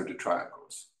important. These are the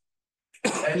triangles.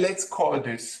 And let's call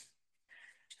this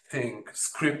thing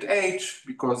script H,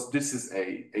 because this is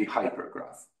a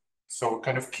hypergraph. So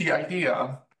kind of key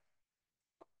idea,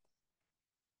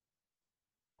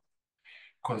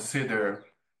 consider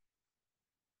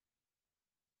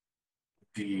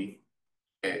the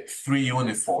 3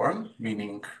 uniform,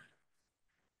 meaning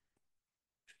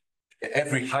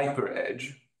every hyper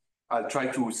edge. I'll try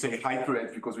to say hyper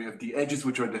edge because we have the edges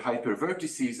which are the hyper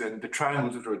vertices and the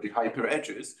triangles which are the hyper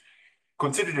edges.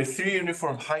 Consider the 3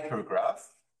 uniform hypergraph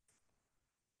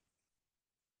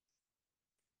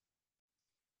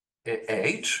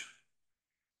H,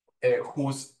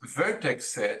 whose vertex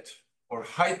set or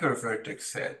hypervertex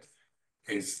set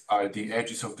are the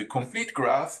edges of the complete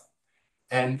graph,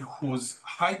 and whose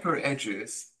hyper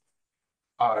edges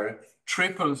are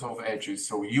triples of edges.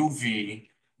 So UV,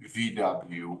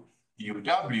 VW,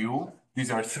 UW. These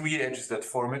are 3 edges that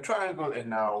form a triangle, and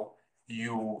now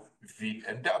U, V,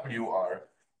 and W are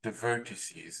the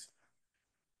vertices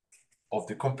of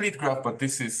the complete graph, but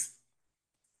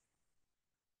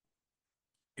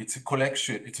it's a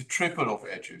collection, it's a triple of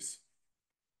edges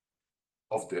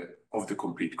of the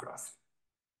complete graph.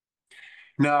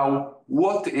 Now,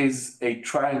 what is a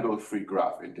triangle-free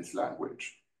graph in this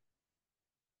language?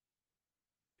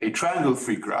 A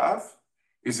triangle-free graph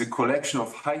is a collection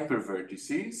of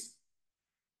hypervertices,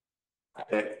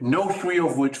 no 3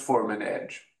 of which form an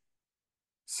edge.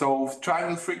 So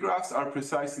triangle-free graphs are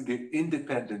precisely the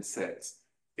independent sets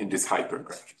in this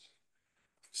hypergraph.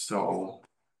 So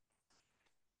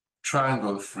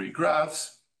triangle-free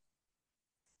graphs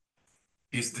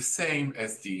is the same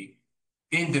as the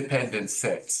independent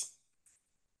sets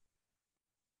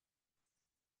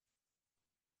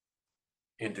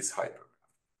in this hypergraph.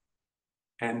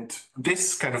 And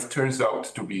this kind of turns out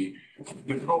to be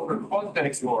the proper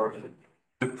context or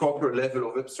the proper level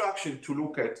of abstraction to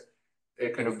look at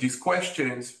kind of these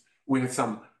questions with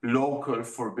some local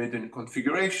forbidden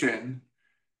configuration.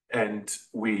 And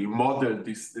we model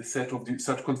the set of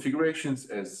such configurations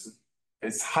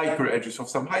as hyper edges of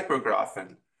some hypergraph,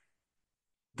 and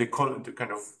the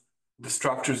kind of the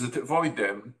structures that avoid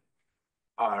them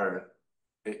are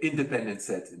independent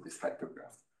sets in this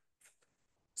hypergraph.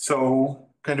 So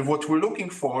kind of what we're looking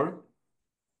for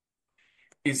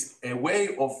is a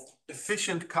way of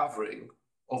efficient covering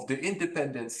of the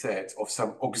independent set of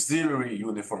some auxiliary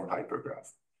uniform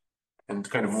hypergraph. And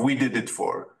kind of we did it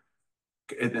for,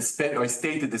 I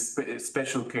stated this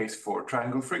special case for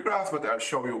triangle-free graphs, but I'll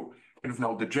show you kind of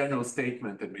now the general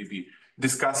statement and maybe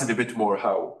discuss it a bit more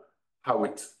how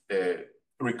it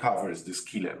recovers this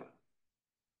key lemma.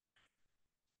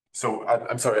 So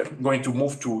I'm sorry, I'm going to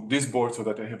move to this board so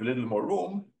that I have a little more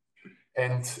room.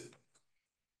 And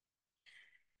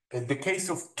in the case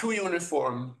of two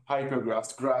uniform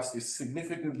graphs is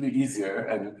significantly easier,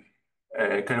 and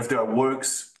kind of there are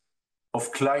works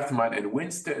of Kleitman and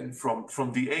Winston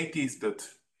from the 80s that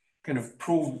kind of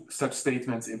prove such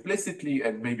statements implicitly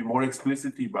and maybe more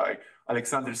explicitly by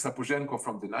Alexander Sapozhenko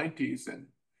from the 90s, and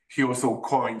he also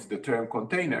coined the term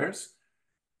containers.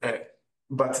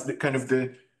 But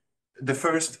the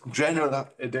first general,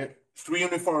 the three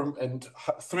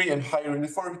and higher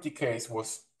uniformity case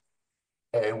was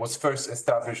first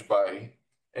established by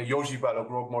Yoji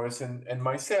Balogrove Morrison and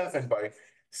myself, and by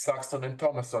Saxton and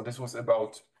Thomason. This was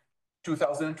about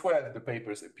 2012. The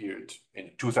papers appeared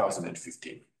in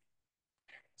 2015.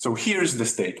 So here's the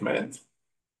statement.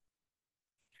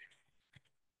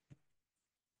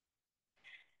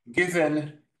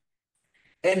 Given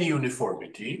any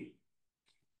uniformity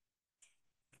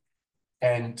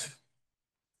and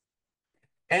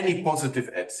any positive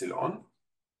epsilon,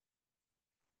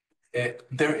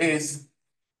 there is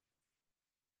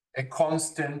a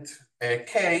constant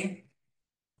k,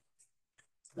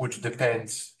 which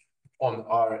depends on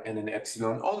R and an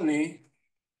epsilon only,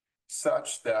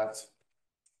 such that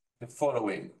the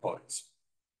following points.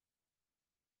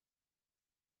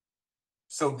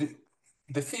 So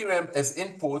the theorem as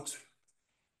input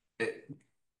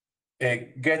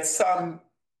gets some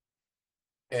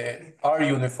R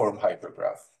uniform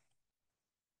hypergraph.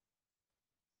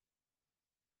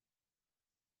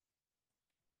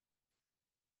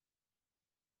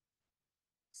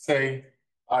 Say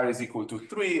R is equal to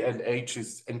 3 and H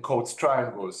encodes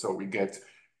triangles, so we get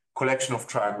collection of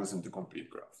triangles in the complete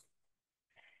graph.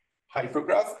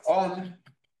 Hypergraph on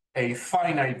a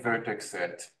finite vertex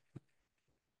set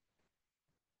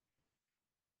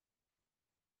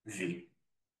V.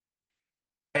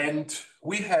 And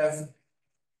we have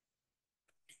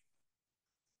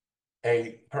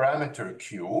a parameter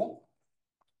Q,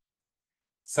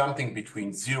 something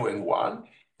between 0 and 1.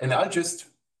 And I'll just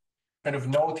kind of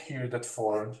note here that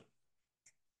for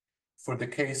the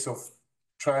case of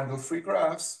triangle-free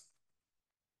graphs,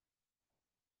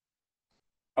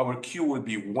 our Q would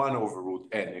be 1 over root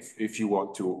n if you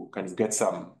want to kind of get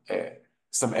some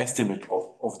estimate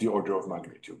of the order of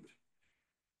magnitude.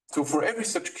 So for every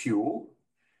such Q,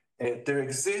 there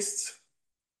exists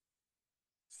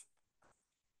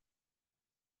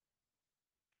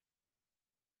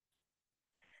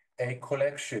a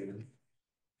collection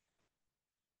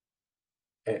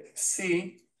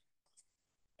C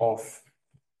of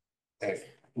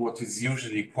what is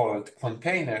usually called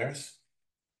containers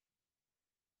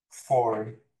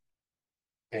for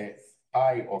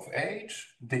I of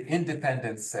H, the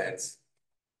independent sets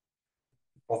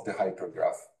of the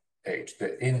hypergraph H,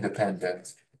 the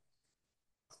independent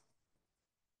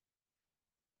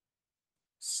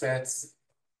sets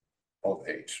of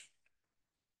H,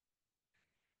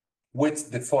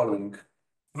 with the following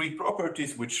three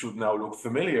properties, which should now look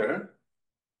familiar.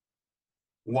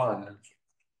 One,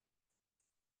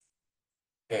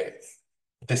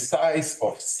 the size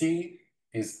of C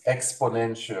is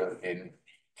exponential in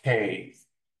K,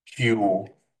 Q,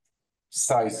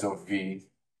 size of V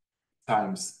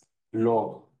times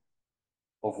log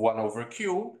of 1 over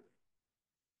Q.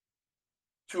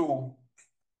 Two,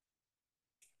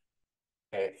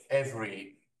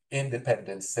 every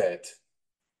independent set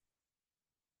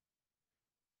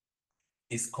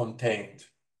is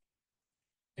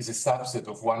a subset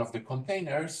of one of the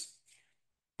containers.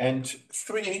 And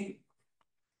 3,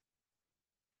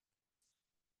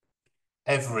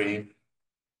 every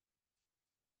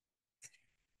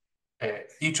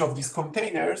each of these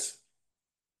containers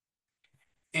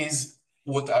is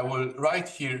what I will write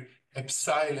here,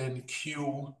 epsilon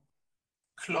q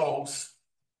close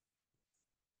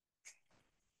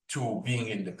to being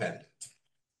independent.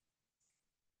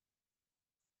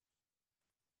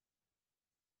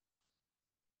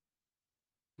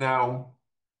 Now,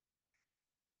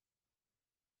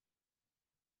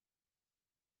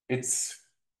 it's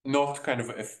not kind of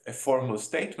a formal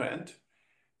statement.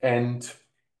 And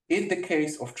in the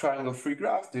case of triangle-free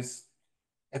graph, this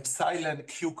epsilon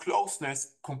q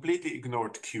closeness completely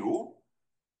ignored q,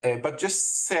 but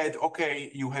just said,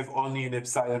 okay, you have only an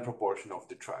epsilon proportion of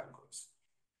the triangles.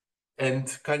 And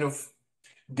kind of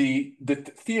the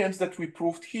theorems that we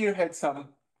proved here had some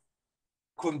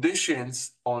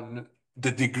conditions on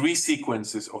the degree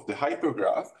sequences of the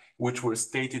hypergraph, which were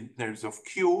stated in terms of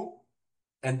q.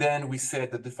 And then we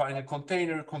said that the final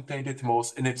container contained at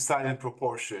most an epsilon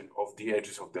proportion of the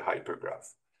edges of the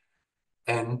hypergraph.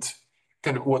 And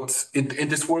kind of what in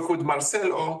this work with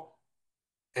Marcelo,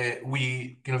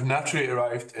 we kind of naturally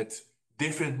arrived at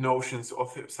different notions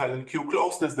of epsilon q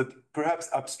closeness that perhaps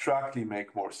abstractly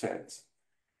make more sense.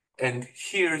 And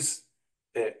here's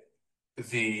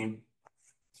the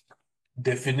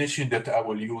definition that I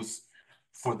will use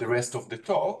for the rest of the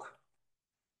talk.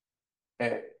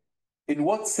 In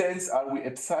what sense are we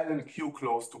epsilon q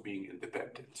close to being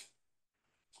independent?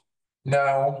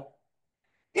 Now,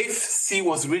 if C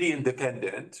was really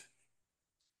independent,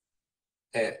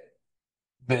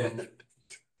 then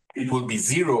it will be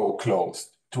 0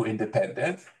 close to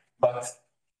independent, but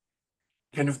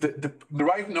kind of the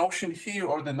right notion here,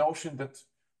 or the notion that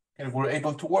kind of we're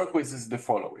able to work with, is the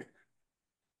following.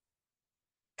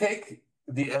 Take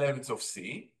the elements of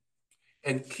C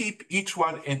and keep each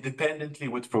one independently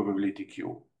with probability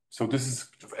Q. So this is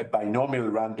a binomial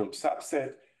random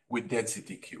subset with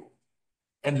density Q.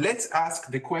 And let's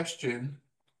ask the question,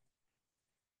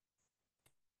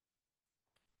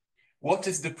 what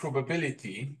is the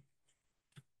probability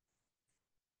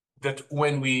that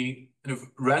when we kind of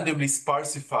randomly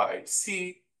sparsify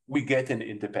C, we get an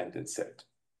independent set?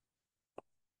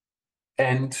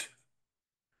 And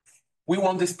we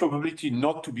want this probability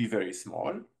not to be very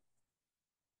small.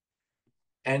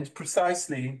 And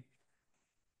precisely,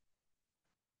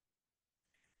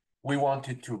 we want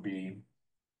it to be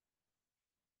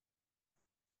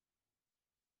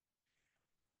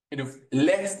kind of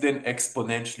less than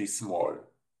exponentially small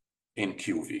in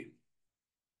QV.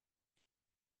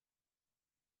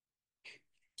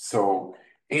 So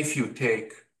if you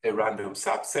take a random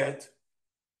subset,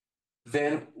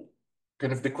 then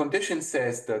kind of the condition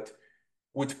says that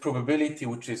with probability,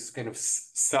 which is kind of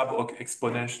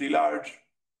sub-exponentially large,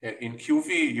 in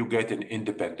QV, you get an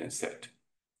independent set.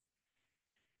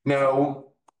 Now,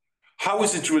 how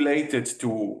is it related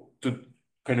to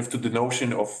kind of to the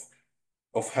notion of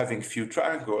having few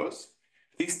triangles?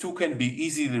 These two can be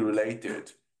easily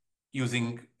related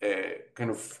using kind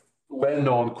of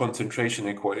well-known concentration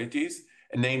inequalities,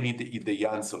 and namely the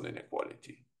Jansson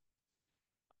inequality.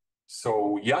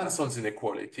 So Jansson's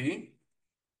inequality,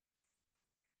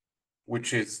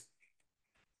 which is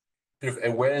kind of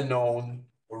a well-known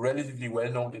or relatively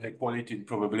well-known inequality in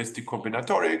probabilistic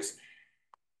combinatorics,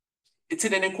 it's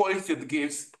an inequality that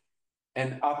gives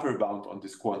an upper bound on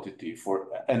this quantity for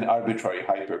an arbitrary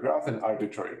hypergraph, an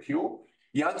arbitrary Q.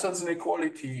 Jansson's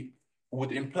inequality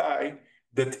would imply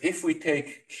that if we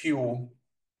take Q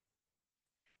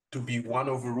to be 1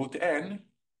 over root n,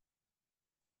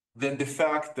 then the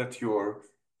fact that you're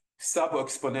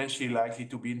sub-exponentially likely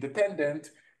to be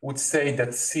independent would say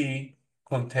that C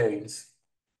contains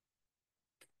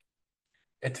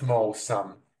at most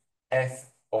some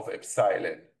f of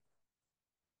epsilon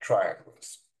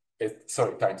triangles.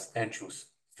 Times n choose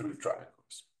 3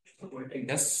 triangles.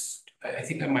 I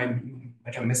think I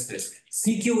might have missed this.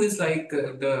 CQ is like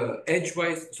the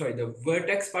edge-wise, the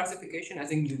vertex sparsification. I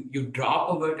think you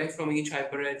drop a vertex from each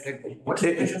hyperedge. Like, what's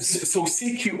the so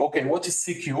CQ, okay, what is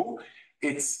CQ?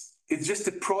 It's just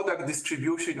a product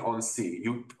distribution on C.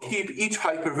 You keep each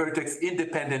hypervertex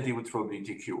independently with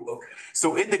probability Q. Okay.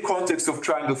 So in the context of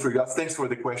triangle-free graphs, thanks for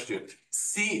the question,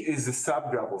 C is a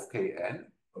subgraph of Kn.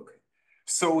 Okay.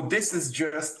 So this is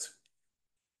just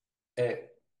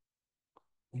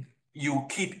you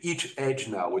keep each edge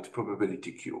now with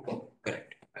probability Q.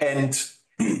 Correct. And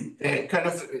kind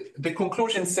of the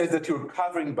conclusion says that you're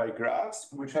covering by graphs,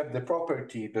 which have the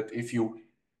property that if you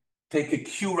take a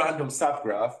Q random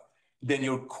subgraph, then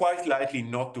you're quite likely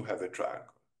not to have a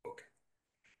triangle. Okay.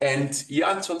 And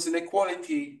Janssen's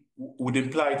inequality would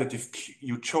imply that if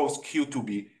you chose Q to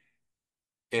be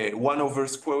 1 over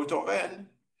square root of n,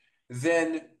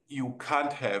 then you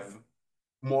can't have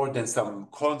more than some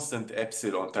constant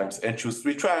epsilon times n choose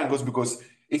 3 triangles, because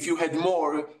if you had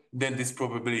more, then this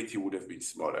probability would have been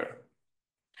smaller.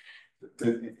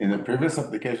 In the previous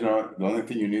application, the only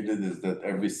thing you needed is that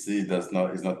every C is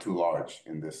not too large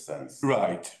in this sense.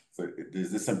 Right. So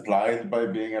is this implied by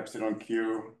being epsilon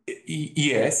Q?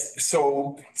 Yes.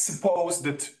 So suppose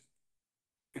that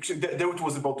actually there it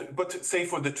was about, but say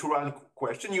for the Turan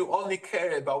question, you only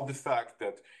care about the fact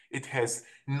that it has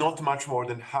not much more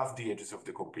than half the edges of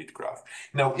the complete graph.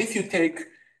 Now, if you take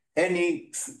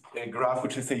any graph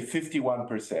which is say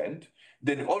 51%,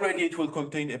 then already it will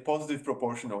contain a positive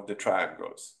proportion of the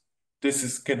triangles.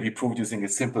 This can be proved using a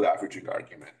simple averaging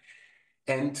argument.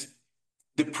 And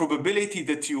the probability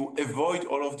that you avoid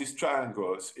all of these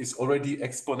triangles is already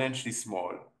exponentially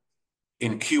small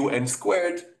in Qn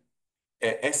squared,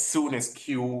 as soon as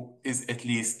Q is at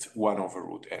least 1 over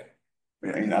root n.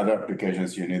 In other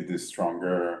applications, you need this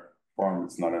stronger form.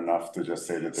 It's not enough to just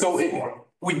say that. So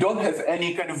we don't have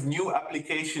any kind of new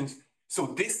applications. So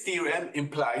this theorem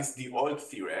implies the old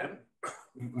theorem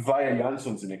via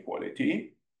Janssen's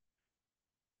inequality.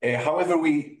 However,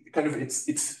 we kind of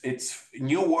it's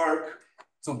new work.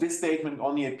 So this statement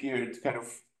only appeared kind of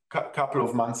couple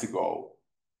of months ago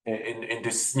in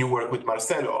this new work with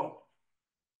Marcelo.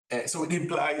 So it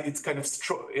implies it's kind of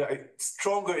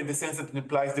stronger in the sense that it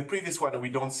implies the previous one, and we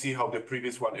don't see how the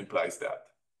previous one implies that.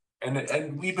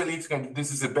 And we believe kind of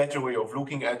this is a better way of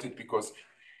looking at it, because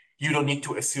you don't need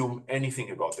to assume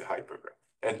anything about the hypergraph.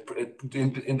 And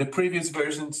in the previous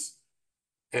versions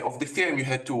of the theorem, you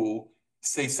had to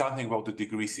say something about the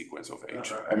degree sequence of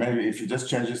H. And maybe if you just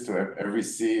change this to every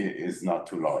C is not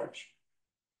too large.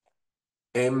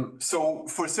 So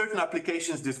for certain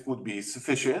applications, this would be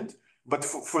sufficient, but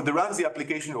for the Ramsey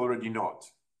application, already not.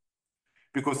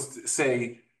 Because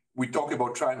say, we talk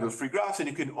about triangle-free graphs, and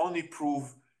you can only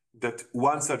prove that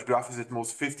one such graph is at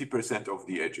most 50% of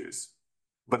the edges.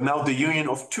 But now the union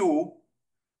of two,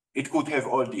 it could have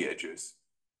all the edges.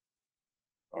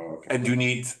 Okay. And you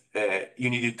need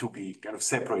it to be kind of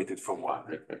separated from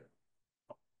one.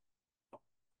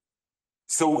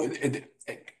 So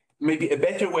maybe a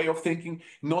better way of thinking,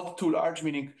 not too large,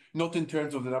 meaning not in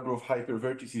terms of the number of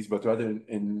hypervertices, but rather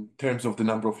in terms of the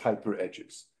number of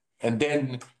hyperedges. And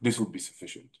then this would be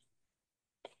sufficient.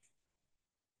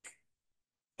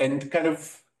 And kind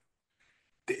of,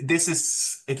 this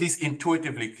is at least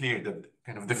intuitively clear that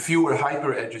kind of the fewer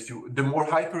hyperedges, the more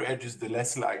hyperedges, the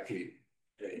less likely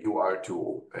you are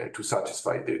to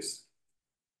satisfy this.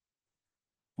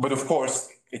 But of course,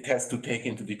 it has to take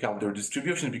into account their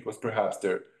distribution, because perhaps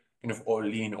they're kind of all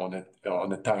lean on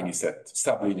a tiny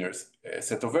sublinear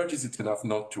set of vertices. It's enough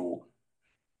not to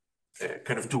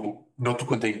not to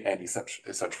contain any such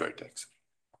vertex.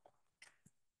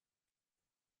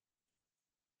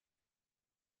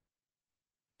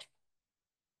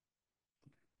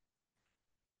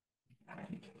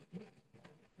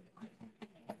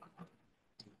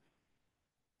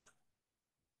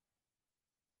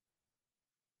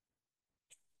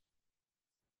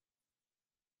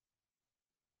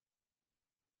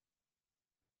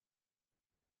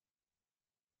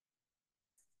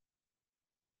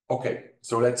 Okay,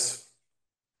 so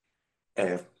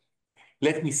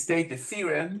let me state the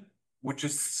theorem, which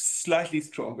is slightly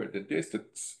stronger than this.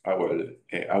 That I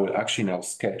will actually now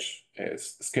sketch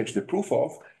the proof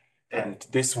of, and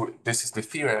this is the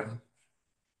theorem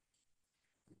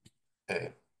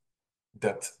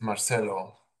that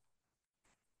Marcelo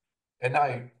and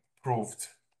I proved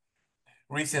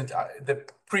recent. The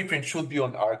preprint should be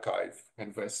on archive,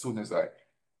 and as soon as I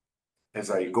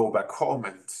go back home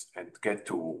and get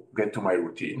to my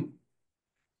routine,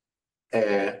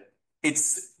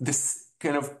 it's this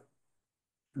kind of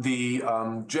the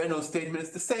general statement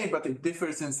is the same, but it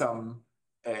differs in some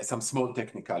small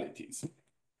technicalities.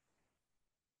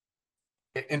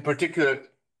 In particular,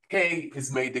 K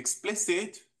is made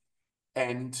explicit,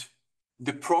 and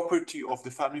the property of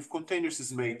the family of containers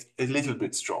is made a little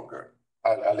bit stronger.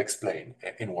 I'll explain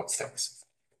in what sense.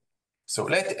 So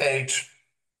let H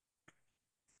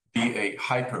be a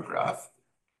hypergraph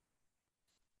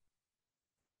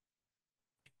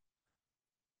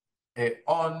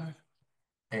on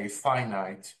a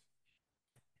finite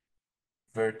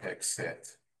vertex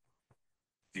set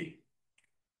V.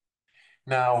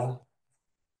 Now,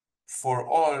 for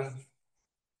all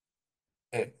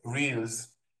reals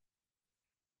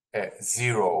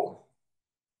 0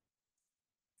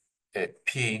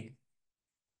 P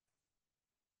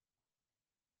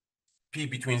P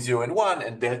between 0 and 1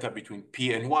 and delta between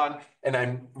P and 1. And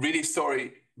I'm really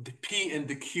sorry, the P and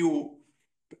the Q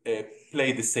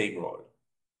play the same role.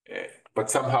 But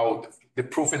somehow the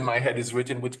proof in my head is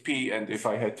written with P, and if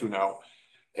I had to now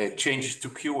change it to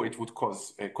Q, it would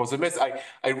cause a mess.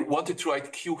 I wanted to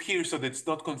write Q here so that it's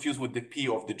not confused with the P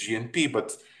of the GNP,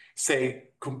 but say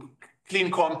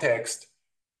clean context,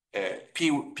 P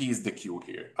is the Q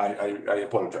here. I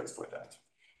apologize for that.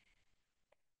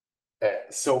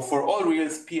 So for all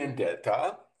reals P and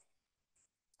delta,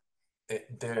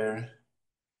 there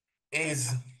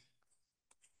is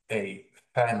a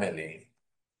family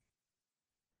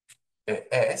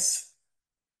S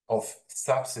of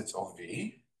subsets of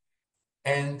V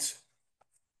and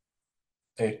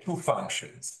two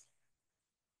functions.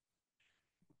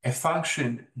 A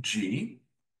function G,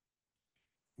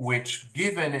 which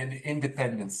given an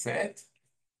independent set,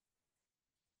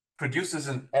 produces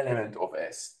an element of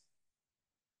S,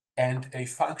 and a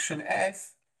function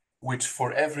F, which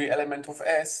for every element of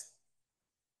S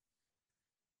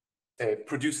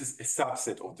produces a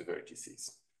subset of the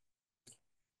vertices.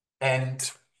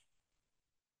 And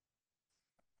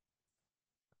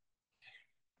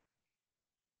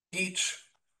each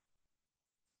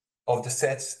of the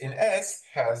sets in S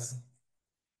has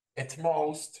at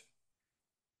most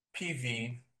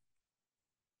PV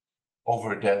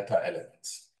over delta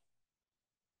elements.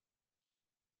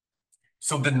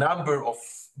 So the number of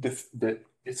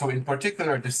so in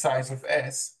particular, the size of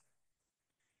S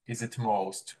is at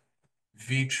most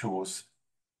V choose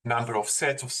number of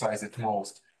sets of size at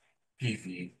most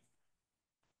PV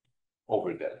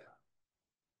over delta.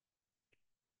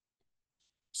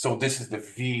 So this is the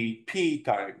VP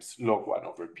times log 1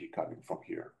 over P coming from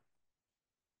here.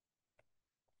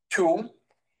 2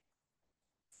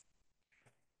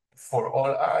 for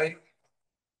all I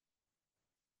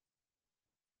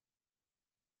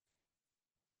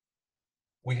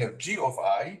we have G of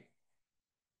I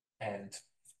and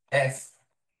F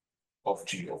of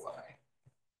G of I.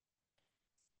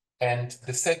 And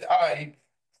the set I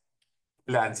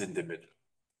lands in the middle.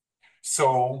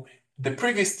 So the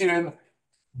previous theorem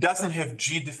doesn't have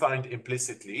G defined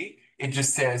implicitly. It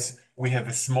just says we have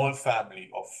a small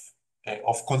family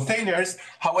of containers.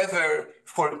 However,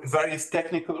 for various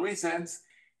technical reasons,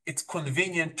 it's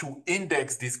convenient to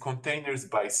index these containers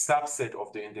by subset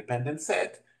of the independent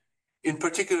set. In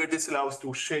particular, this allows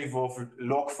to shave off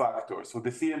log factors. So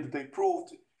the theorem that they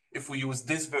proved, if we use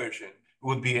this version,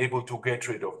 we would be able to get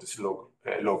rid of this log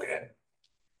n.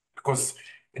 Because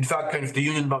in fact, kind of the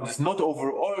union bound is not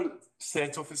over all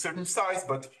sets of a certain size,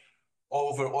 but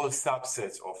over all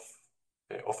subsets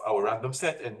of our random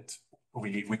set, and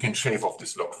we can shave off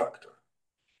this log factor.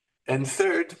 And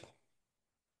third,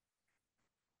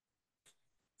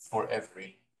 for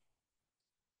every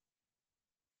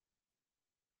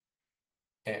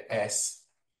S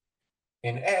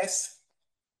in S,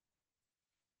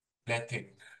 letting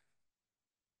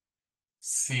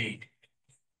C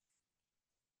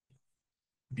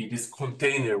be this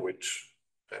container which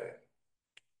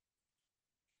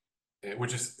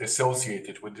is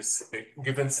associated with this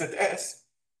given set S,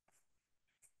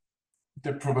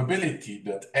 the probability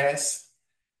that S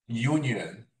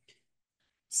union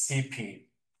CP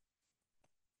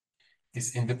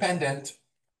is independent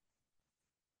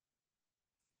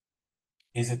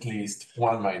is at least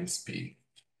 1 minus P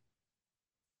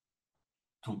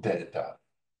to delta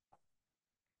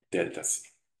C.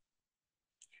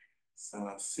 So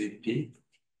CP.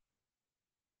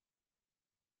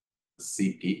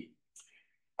 CP.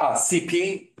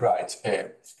 CP, right.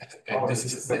 This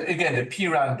is, again, the P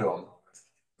random.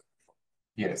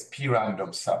 Yes, P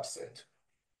random subset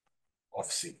of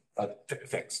C.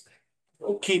 Thanks.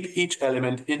 We'll keep each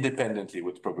element independently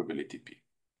with probability P.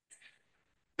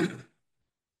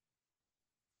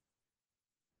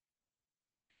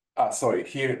 Sorry,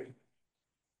 here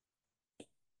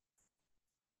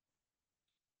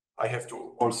I have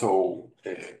to also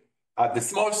add the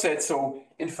small set. So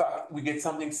in fact, we get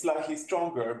something slightly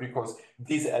stronger because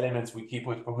these elements we keep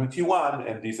with probability 1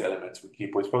 and these elements we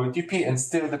keep with probability P, and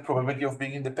still the probability of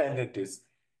being independent is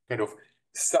kind of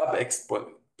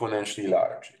sub-exponentially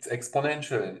large. It's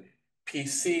exponential in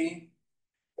PC,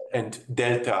 and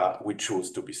delta we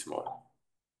choose to be small.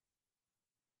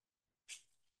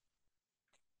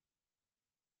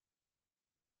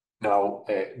 Now,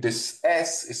 this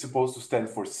S is supposed to stand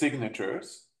for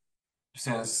signatures,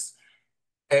 since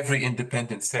every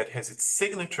independent set has its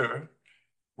signature,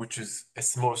 which is a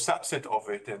small subset of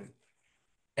it,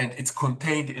 and it's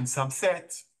contained in some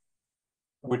set,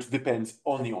 which depends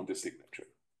only on the signature.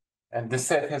 And the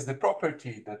set has the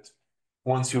property that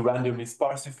once you randomly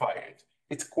sparsify it,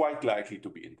 it's quite likely to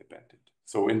be independent.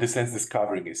 So in this sense, this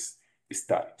covering is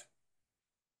tight.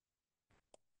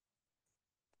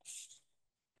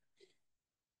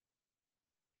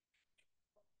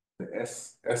 The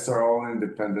S are all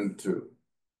independent too.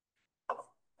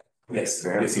 Yes,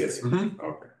 They have yes, to yes. be. Mhm.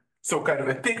 Okay. So kind of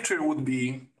a picture would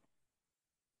be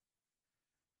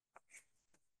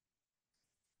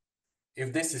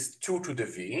if this is 2 to the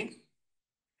v,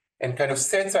 and kind of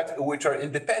sets which are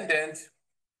independent,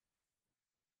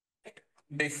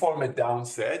 they form a down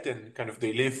set and kind of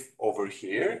they live over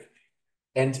here.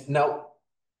 And now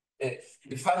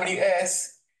the family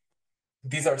S,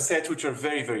 these are sets which are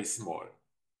very, very small.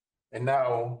 And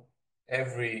now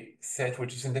every set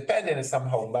which is independent is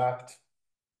somehow mapped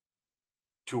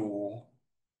to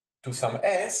some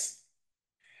S.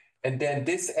 And then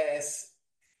this S,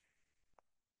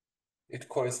 it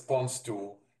corresponds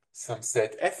to some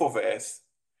set F of S.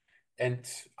 And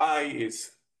I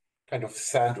is kind of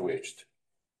sandwiched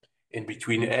in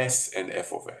between S and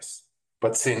F of S.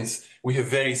 But since we have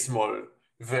very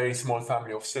small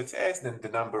family of sets S, then the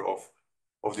number of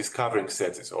these covering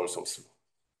sets is also small.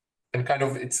 And kind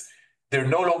of they're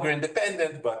no longer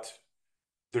independent, but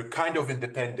they're kind of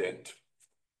independent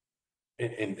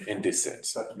in this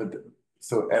sense.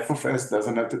 So F of S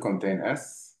doesn't have to contain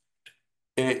S?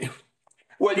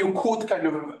 Well, you could kind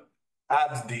of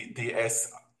add the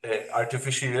S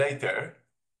artificially later.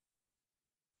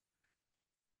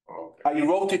 Okay. I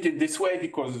wrote it in this way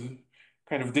because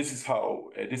kind of this is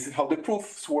how the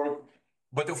proofs work.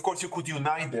 But of course, you could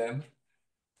unite them.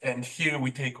 And here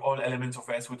we take all elements of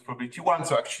S with probability 1.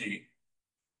 So actually,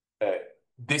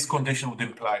 this condition would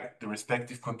imply the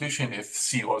respective condition if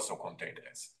C also contained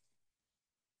S.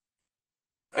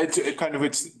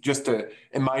 It's just a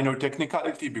minor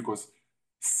technicality because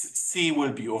C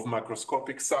will be of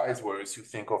macroscopic size, whereas you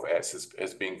think of S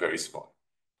as being very small.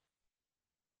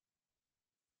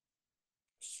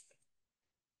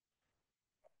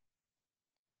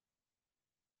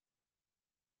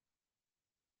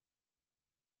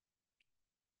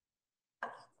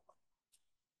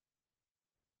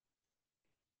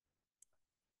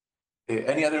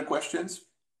 Any other questions?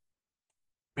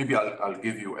 Maybe I'll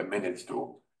give you a minute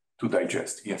to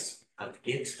digest. Yes. Could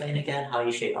you explain again how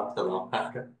you shape up the long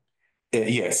factor?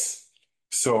 Yes.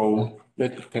 So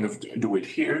let's kind of do it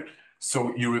here.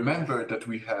 So you remember that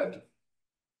we had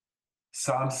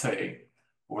some say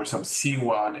over some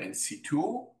C1 and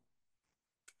C2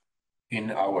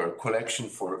 in our collection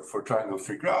for triangle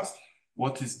free graphs.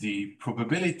 What is the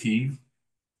probability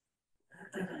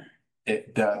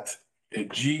that a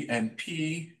G and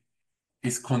P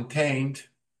is contained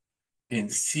in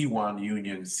C1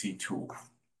 union C2?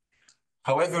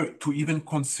 However, to even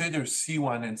consider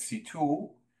C1 and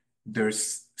C2,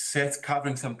 there's sets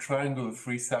covering some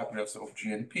triangle-free subgraphs of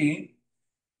G and P.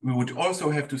 We would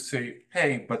also have to say,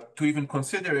 hey, but to even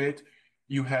consider it,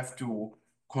 you have to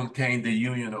contain the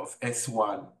union of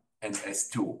S1 and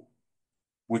S2,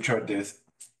 which are the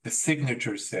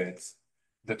signature sets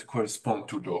that correspond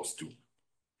to those two.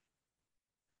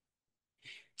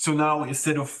 So now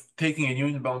instead of taking a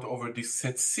union bound over this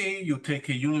set C, you take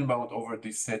a union bound over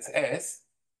this set S.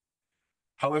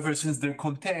 However, since they're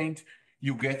contained,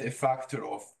 you get a factor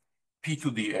of P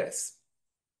to the S.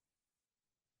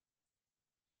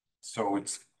 So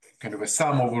it's kind of a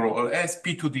sum over all S,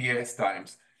 P to the S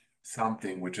times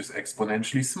something which is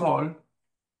exponentially small.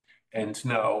 And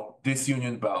now this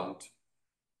union bound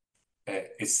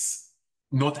is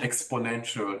not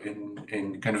exponential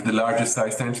in kind of the largest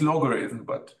size times logarithm,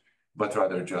 but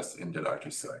rather just in the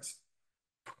largest size.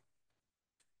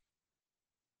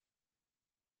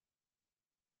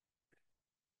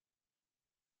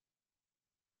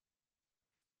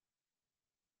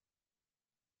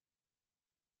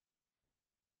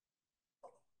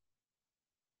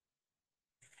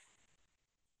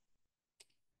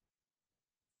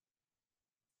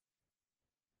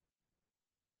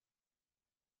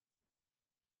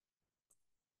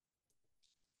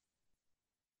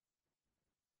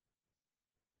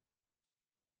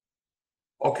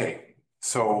 Okay,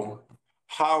 so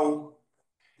how,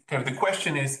 kind of the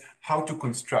question is how to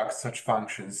construct such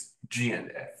functions G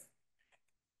and F.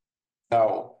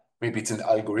 Now, maybe it's an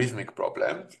algorithmic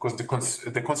problem because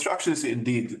the construction is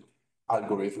indeed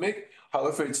algorithmic.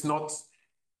 However, it's not,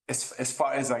 as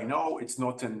far as I know, it's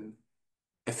not an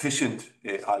efficient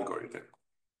algorithm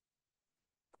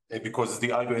because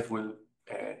the algorithm will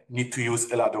need to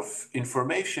use a lot of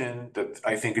information that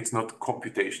I think it's not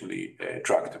computationally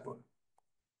tractable.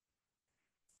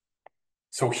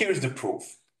 So here's the proof.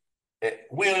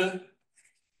 We'll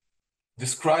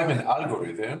describe an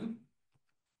algorithm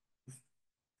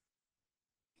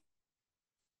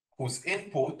whose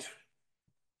input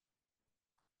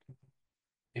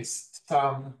is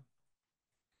some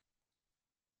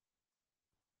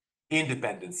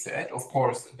independent set. Of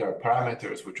course, there are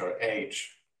parameters which are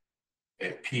h,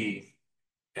 p,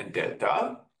 and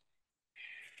delta,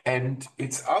 and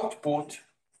its output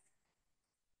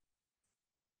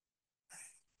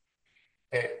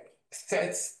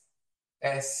sets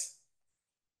S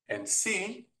and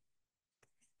C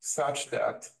such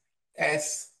that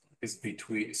S is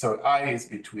between, so I is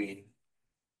between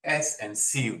S and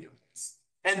C units.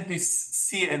 And this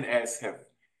C and S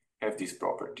have these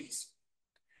properties.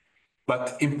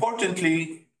 But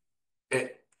importantly,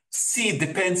 C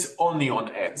depends only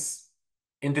on S,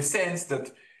 in the sense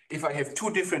that if I have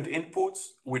two different inputs,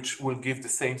 which will give the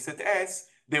same set S,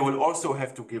 they will also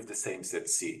have to give the same set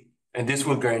C. And this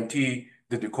will guarantee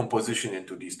the decomposition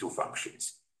into these two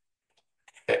functions.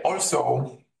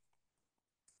 Also,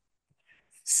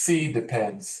 C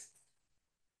depends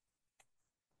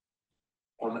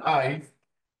on I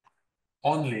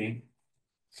only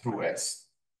through S.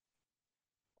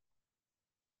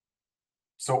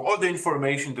 So all the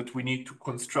information that we need to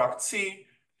construct C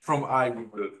from I we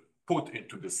will put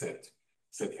into the set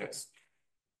S.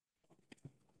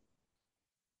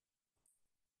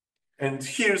 And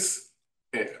here's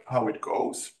how it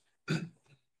goes.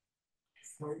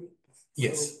 Sorry.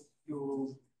 Yes.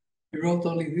 So you wrote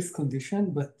only this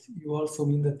condition, but you also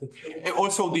mean that the. And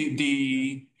also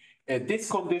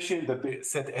this condition that the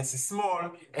set S is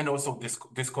small, and also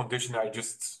this condition I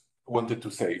just wanted to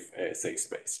save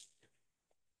space.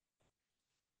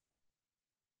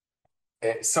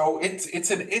 So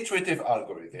it's an iterative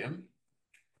algorithm.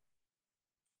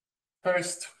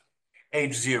 First,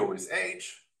 H0 is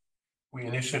H. We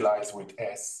initialize with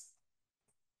S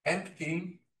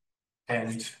empty,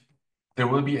 and there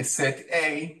will be a set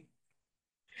A,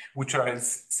 which are a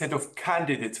set of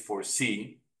candidates for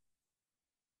C,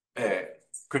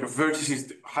 kind of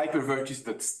vertices, hypervertices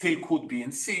that still could be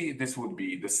in C. This would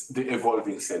be the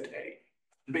evolving set A.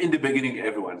 In the beginning,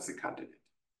 everyone is a candidate.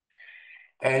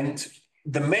 And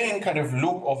the main kind of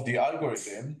loop of the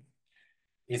algorithm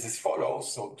is as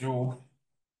follows. So do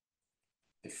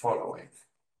the following.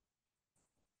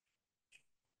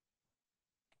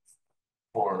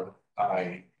 For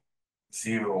I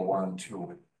 0, 1,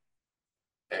 2,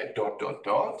 dot, dot,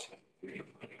 dot.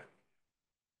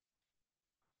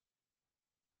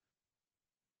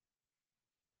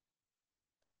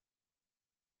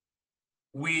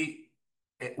 We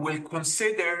will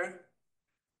consider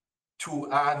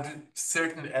to add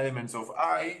certain elements of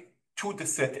I to the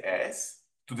set S,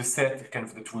 to the set kind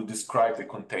of that will describe the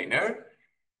container.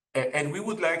 And we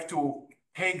would like to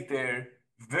take their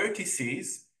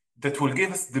vertices that will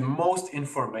give us the most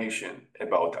information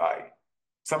about I.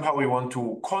 Somehow we want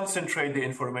to concentrate the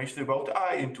information about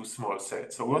I into small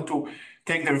sets. So we want to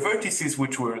take their vertices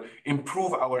which will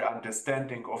improve our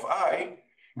understanding of I,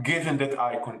 given that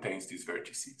I contains these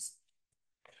vertices.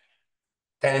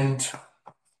 And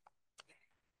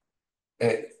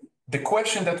the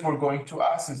question that we're going to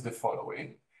ask is the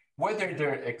following: whether if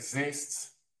there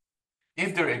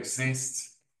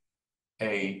exists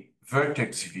a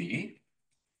vertex V,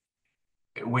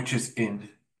 which is in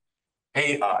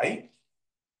AI,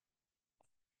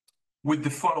 with the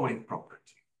following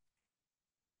property.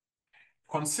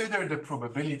 Consider the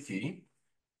probability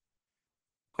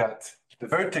that the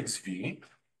vertex V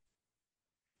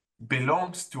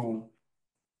belongs to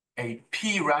a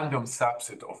p-random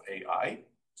subset of AI.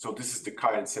 So this is the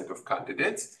current set of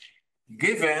candidates,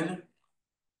 given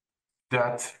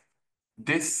that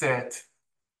this set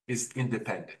is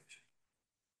independent.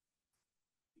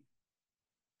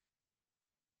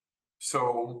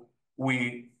 So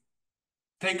we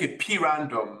take a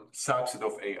p-random subset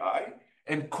of AI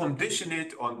and condition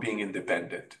it on being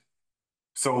independent.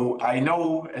 So I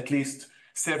know at least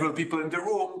several people in the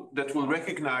room that will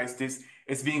recognize this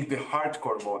as being the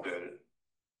hardcore model,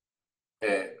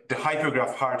 the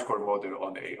hypergraph hardcore model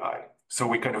on AI. So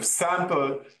we kind of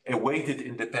sample a weighted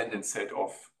independent set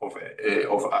of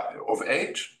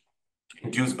H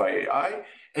induced by AI,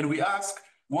 and we ask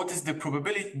what is the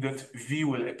probability that V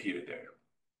will appear there.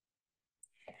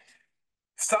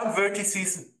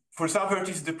 For some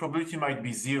vertices, the probability might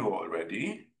be 0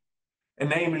 already, and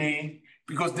namely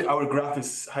because our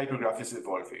hypergraph is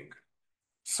evolving.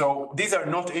 So these are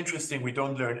not interesting. We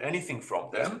don't learn anything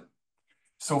from them.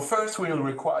 So first we'll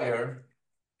require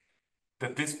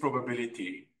that this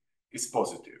probability is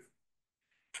positive.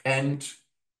 And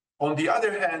on the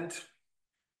other hand,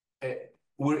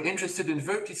 we're interested in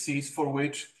vertices for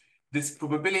which this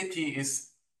probability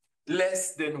is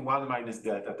less than 1 minus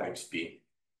delta times P.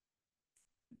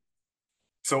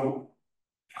 So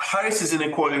Harris's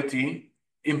inequality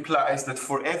implies that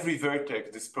for every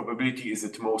vertex, this probability is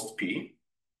at most p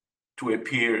to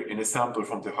appear in a sample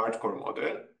from the hardcore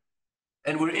model.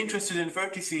 And we're interested in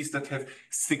vertices that have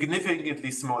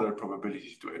significantly smaller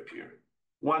probability to appear,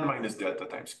 1 minus delta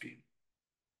times p.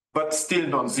 But still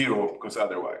non-zero, because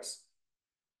otherwise,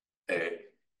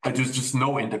 there's just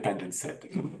no independent set,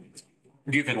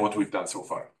 given what we've done so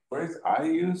far. Where is I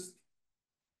used?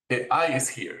 I is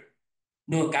here.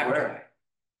 No, capital I. Where?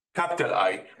 Capital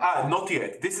I. Not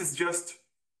yet. This is just,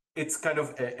 it's kind of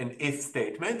an if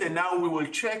statement. And now we will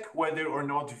check whether or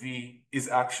not V is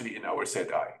actually in our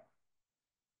set I.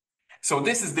 So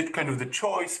this is the kind of the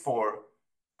choice for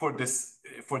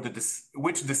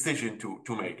which decision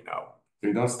to make now. So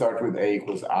you don't start with A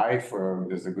equals I for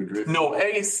there's a good reason. No, A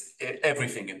is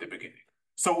everything in the beginning.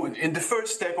 So in the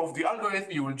first step of the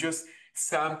algorithm, you will just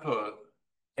sample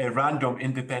a random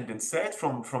independent set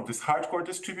from this hardcore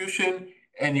distribution,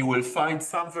 and you will find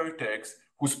some vertex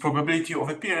whose probability of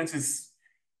appearance is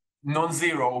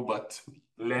non-zero, but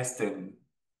less than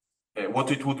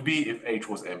what it would be if H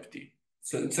was empty.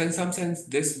 So in some sense,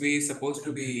 this way is supposed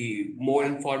to be more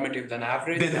informative than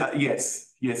average? Then,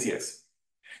 yes.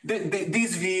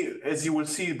 These V, as you will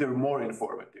see, they're more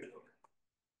informative.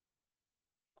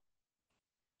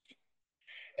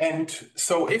 And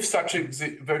so if such a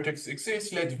vertex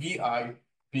exists, let Vi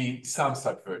be some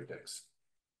such vertex.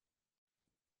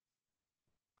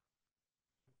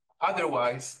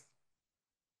 Otherwise,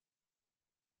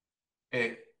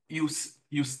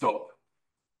 you stop,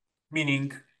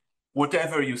 meaning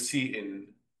whatever you see in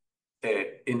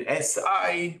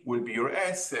Si will be your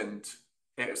S, and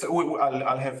so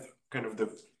I'll have kind of the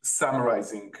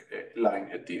summarizing line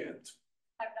at the end.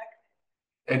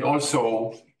 And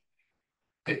also,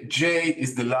 J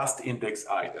is the last index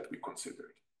I that we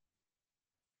considered.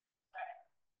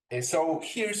 And so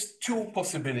here's two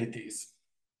possibilities.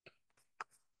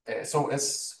 So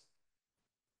as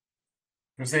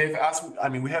Joseph asked,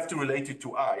 we have to relate it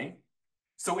to I.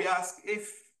 So we ask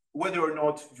whether or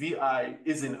not Vi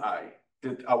is in I,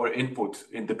 our input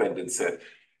independent set.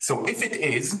 So if it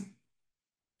is,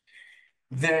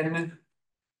 then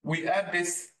we add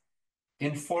this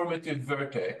informative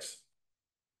vertex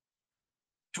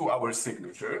to our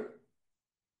signature.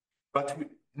 But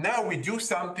now we do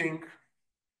something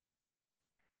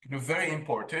very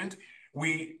important.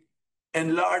 We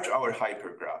enlarge our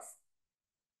hypergraph.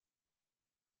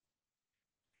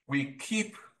 We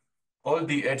keep all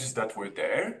the edges that were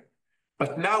there,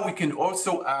 but now we can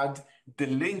also add the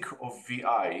link of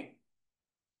Vi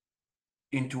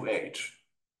into H,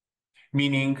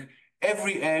 meaning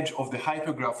every edge of the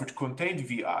hypergraph which contained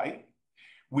Vi,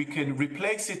 we can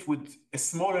replace it with a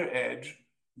smaller edge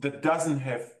that doesn't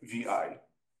have Vi,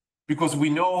 because we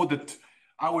know that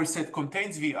our set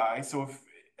contains Vi, so if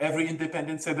every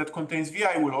independent set that contains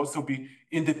Vi will also be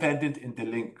independent in the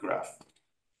link graph.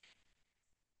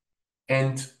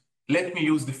 And let me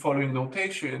use the following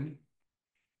notation.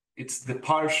 It's the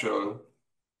partial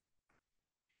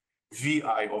Vi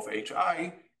of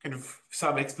Hi, kind of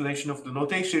some explanation of the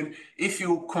notation. If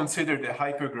you consider the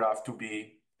hypergraph to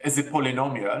be as a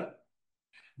polynomial,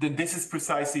 then this is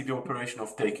precisely the operation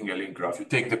of taking a link graph. You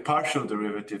take the partial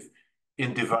derivative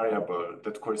in the variable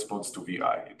that corresponds to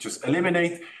Vi. You just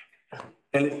eliminate,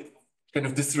 and kind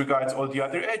of disregards all the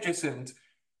other edges, and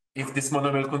if this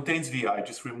monomial contains Vi,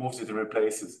 just removes it and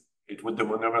replaces it with the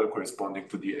monomial corresponding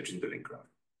to the edge in the link graph.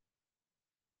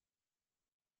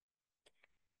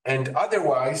 And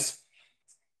otherwise,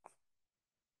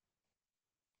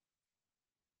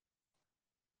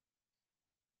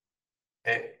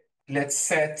 let's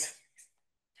set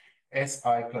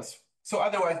Si plus. So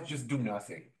otherwise, just do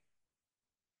nothing.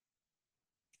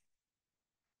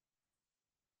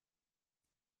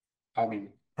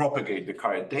 Propagate the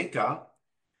current data.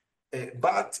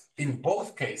 But in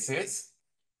both cases,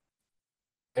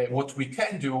 what we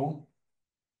can do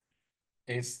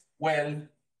is,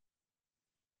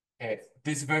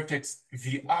 this vertex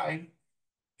Vi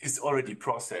is already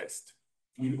processed.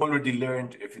 We already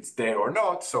learned if it's there or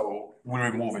not, so we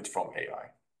remove it from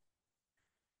AI.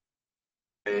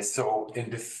 So in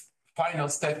the final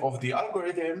step of the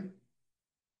algorithm,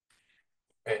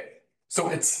 so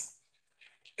it's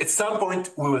at some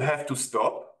point we will have to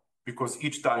stop, because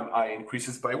each time I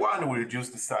increases by 1, we reduce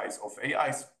the size of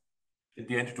AIs. In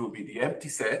the end, it will be the empty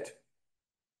set.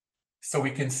 So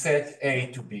we can set A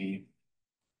to be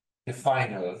the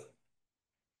final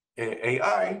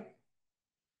AI,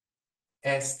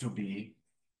 S to be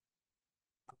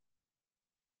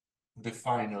the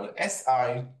final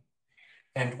SI,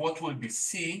 and what will be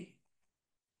C?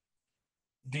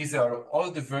 These are all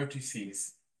the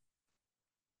vertices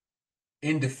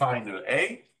in the final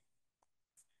A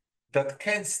that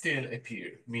can still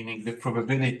appear, meaning the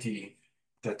probability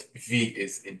that V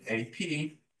is in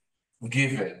AP,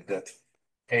 given that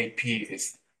AP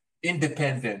is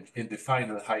independent in the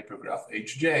final hypergraph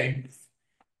Hj,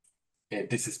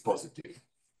 this is positive.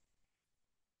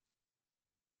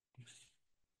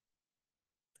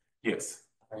 Yes.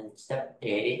 And step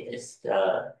A is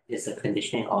the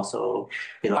conditioning also.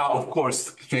 Of course,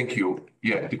 thank you.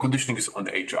 Yeah, the conditioning is on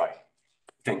Hi.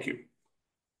 Thank you.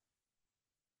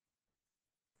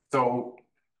 So,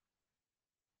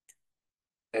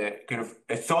 kind of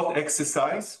a thought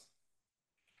exercise.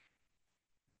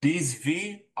 These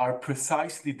V are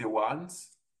precisely the ones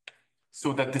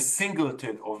so that the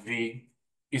singleton of V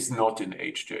is not in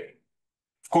Hj.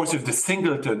 Of course, if the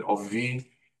singleton of V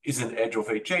is an edge of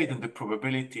Hj, then this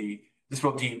probability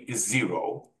is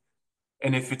 0.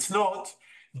 And if it's not,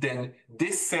 then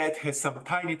this set has some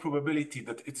tiny probability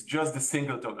that it's just the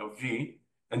singleton of V,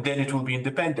 and then it will be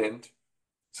independent,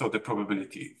 so the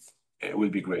probability will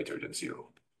be greater than 0.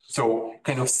 So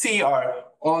kind of C are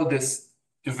all the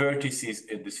vertices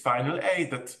in this final A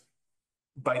that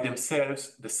by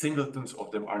themselves, the singletons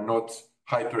of them are not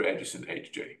hyperedges in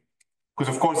Hj.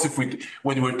 Because of course,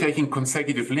 when we're taking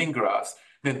consecutive link graphs,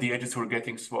 then the edges were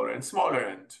getting smaller and smaller,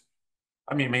 and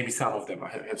I mean, maybe some of them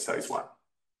have size 1.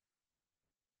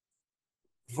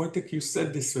 Wojtek, you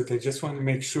said this, but I just want to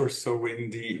make sure. So in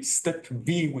the step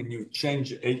B, when you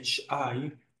change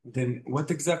Hi, then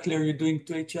what exactly are you doing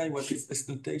to Hi? What is this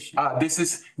notation? This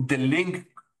is the link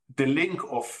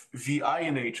of Vi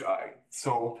and Hi.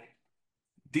 So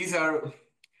these are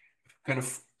kind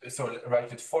of, so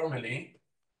write it formally.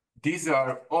 These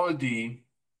are all the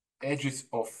edges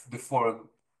of the form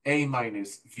A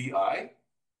minus Vi,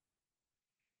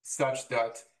 such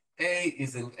that A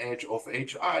is an edge of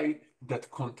Hi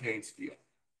that contains Vi.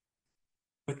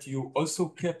 But you also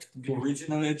kept the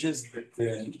original edges, but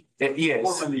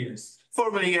yes. formally, yes.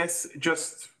 Formally, yes,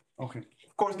 just, okay.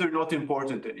 Of course, they're not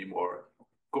important anymore.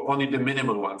 Only the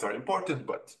minimal ones are important,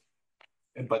 but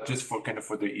just for kind of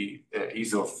for the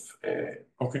ease of,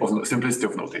 of simplicity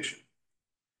of notation.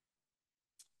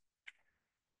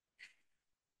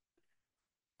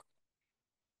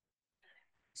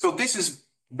 So this is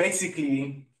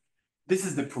basically, this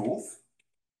is the proof.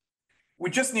 We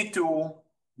just need to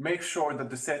make sure that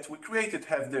the sets we created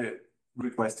have the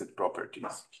requested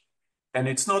properties. And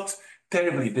it's not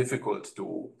terribly difficult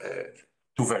to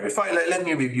verify. Let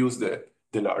me use the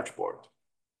large board.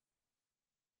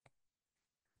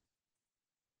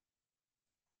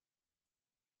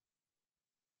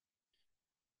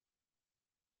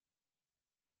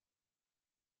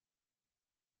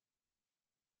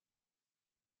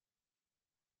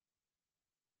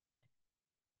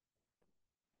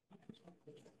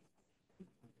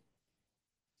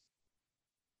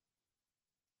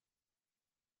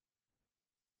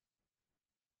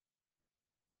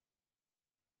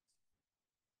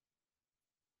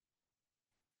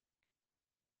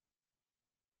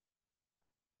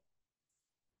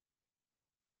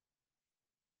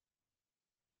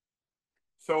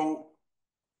 So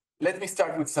let me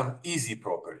start with some easy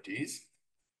properties.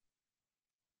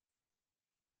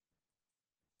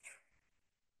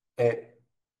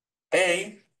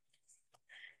 A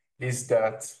is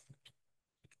that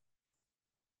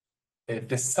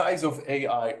the size of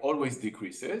AI always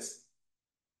decreases.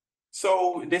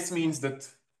 So this means that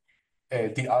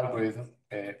the algorithm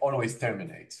always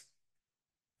terminates.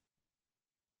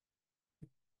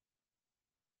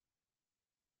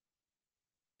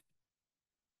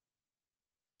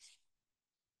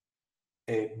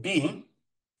 B,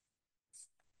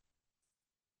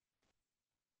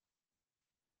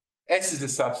 S is a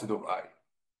subset of I.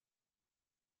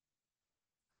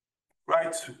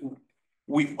 Right?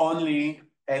 We only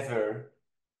ever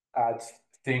add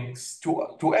things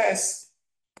to S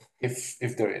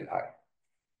if they're in I.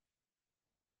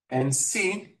 And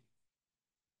C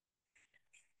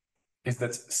is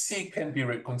that C can be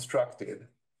reconstructed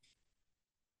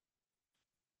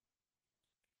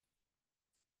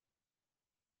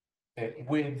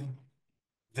with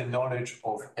the knowledge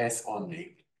of S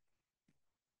only.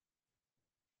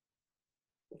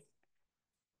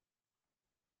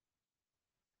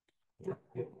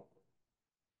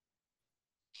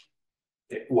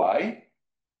 Why?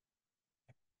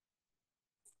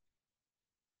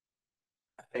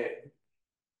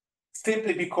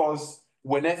 Simply because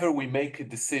whenever we make a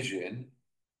decision,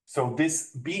 so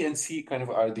this B and C kind of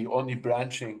are the only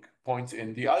branching points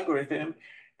in the algorithm,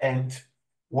 and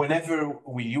whenever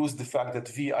we use the fact that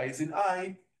Vi is in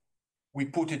I, we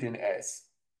put it in S.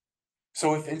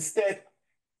 So if instead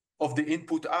of the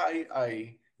input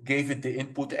I gave it the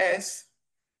input S,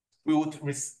 we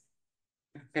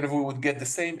would get the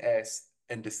same S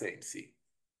and the same C.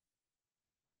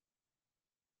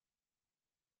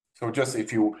 So just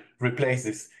if you replace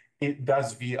this,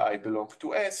 does VI belong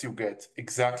to S, you get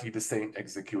exactly the same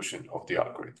execution of the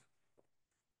algorithm.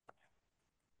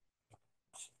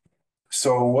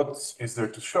 So what is there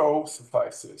to show?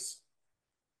 Suffices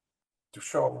to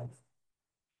show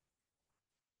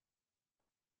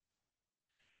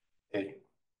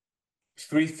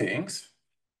three things: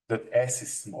 that S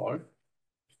is small,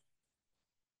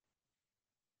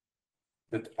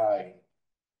 that I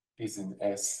is in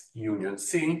S union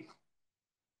C,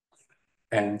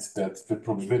 and that the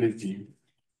probability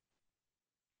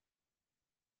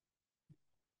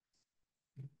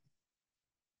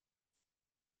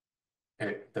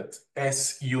that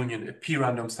S union a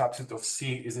p-random subset of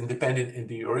C is independent in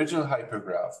the original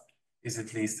hypergraph is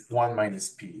at least 1 minus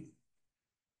p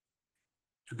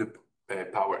to the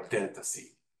power delta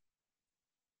C.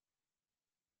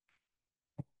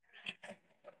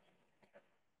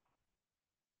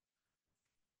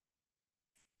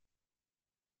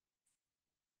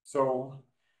 So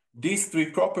these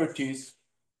three properties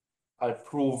are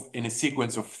proved in a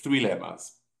sequence of 3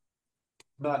 lemmas.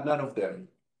 None of them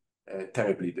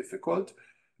terribly difficult,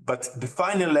 but the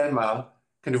final lemma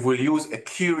kind of will use a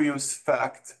curious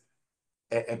fact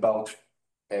about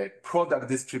product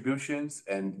distributions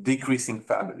and decreasing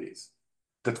families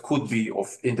that could be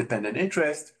of independent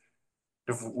interest.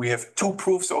 We have 2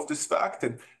 proofs of this fact,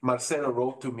 and Marcelo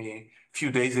wrote to me a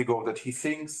few days ago that he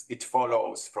thinks it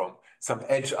follows from some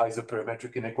edge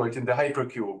isoperimetric inequality in the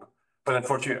hypercube. But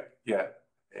unfortunately, yeah,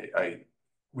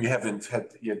 we haven't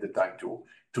had yet the time to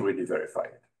really verify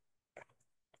it.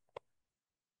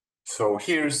 So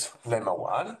here's lemma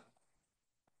 1.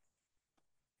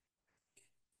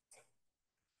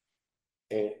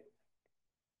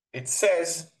 It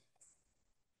says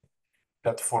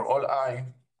that for all I,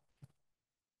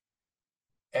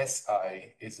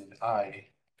 Si is in I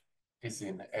is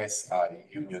in Si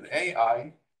union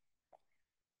Ai,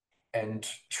 and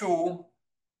 2,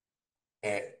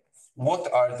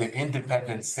 what are the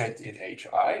independent set in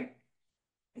Hi?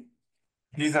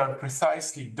 These are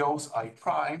precisely those I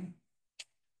prime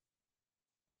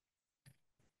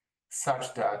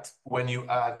such that when you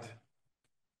add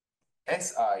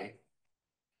Si,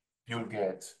 you'll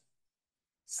get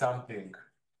something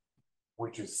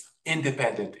which is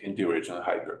independent in the original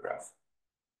hypergraph.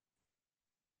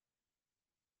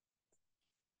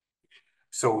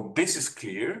 So this is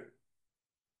clear.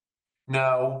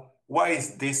 Now, why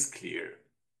is this clear?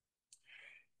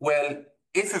 Well,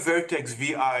 if a vertex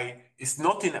Vi is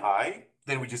not in I,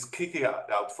 then we just kick it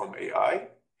out from Ai.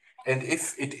 And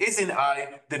if it is in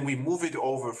I, then we move it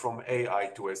over from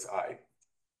Ai to Si.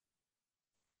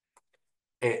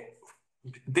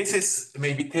 This is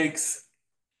maybe takes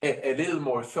a little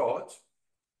more thought.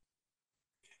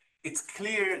 It's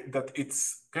clear that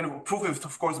it's kind of proved,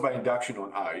 of course, by induction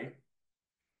on I.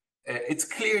 It's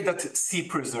clear that C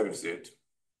preserves it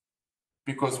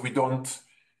because we don't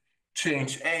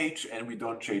change H and we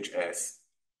don't change S.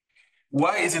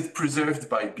 Why is it preserved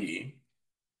by B?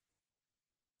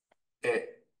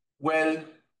 Well,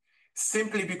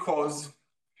 simply because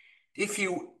if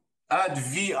you add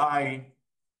Vi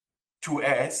to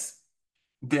S,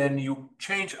 then you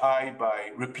change I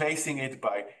by replacing it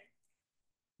by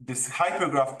this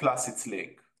hypergraph plus its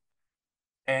link.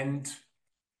 And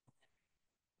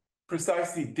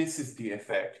precisely this is the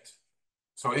effect.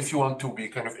 So if you want to be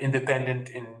kind of independent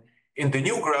in the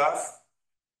new graph,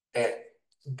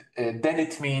 then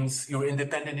it means you're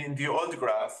independent in the old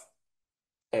graph.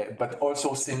 But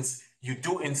also, since you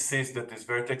do insist that this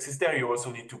vertex is there, you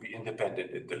also need to be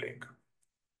independent in the link.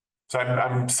 So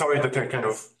I'm sorry that I'm kind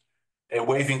of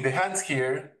waving the hands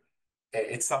here.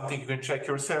 It's something you can check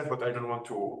yourself, but I don't want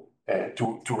to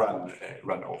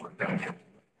run over that.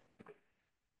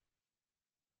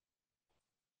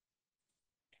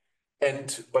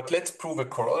 But let's prove a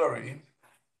corollary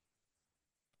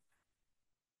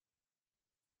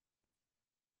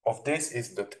of this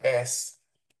is that S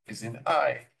is in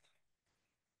I,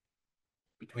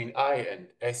 between I and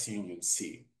S union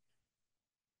C.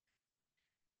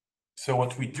 So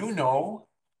what we do know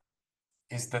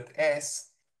is that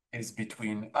S is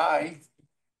between I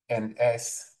and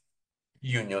S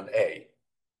union A.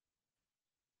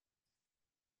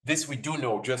 This we do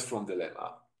know just from the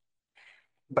lemma.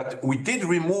 But we did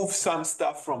remove some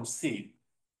stuff from C.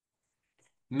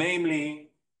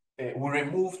 Namely, we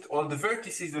removed all the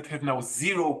vertices that have now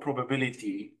 0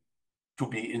 probability to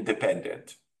be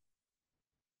independent.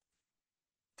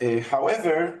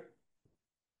 However,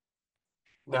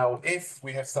 Now, if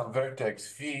we have some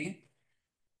vertex V,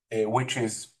 which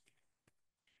is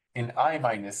in I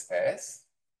minus S,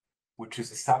 which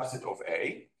is a subset of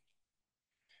A,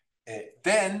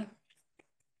 then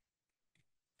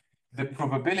the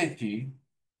probability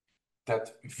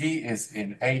that V is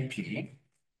in AP,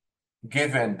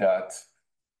 given that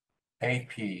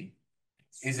AP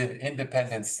is an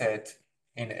independent set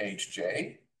in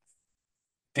Hj,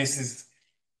 this is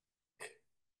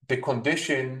the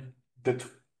condition that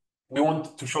we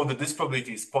want to show that this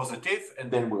probability is positive,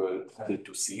 and then we'll add it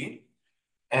to C.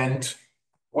 And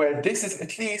where this is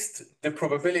at least the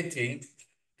probability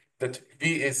that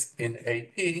V is in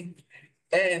AP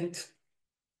and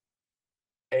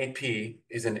AP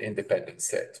is an independent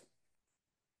set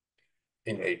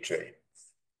in Hj.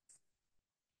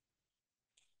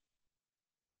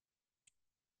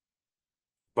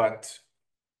 But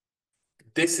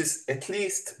this is at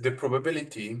least the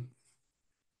probability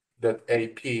that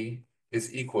AP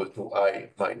is equal to I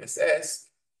minus S,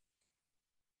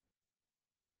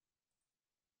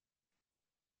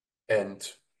 and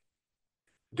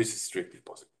this is strictly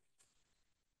positive.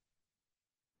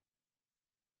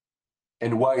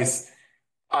 And why is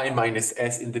I minus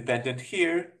S independent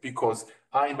here? Because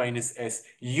I minus S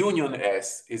union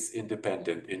S is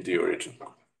independent in the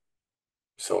original.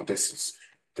 So this is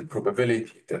the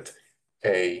probability that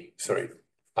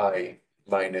I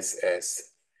minus S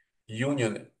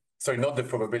union, not the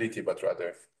probability, but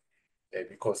rather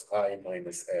because I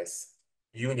minus S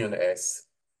union S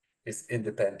is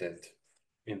independent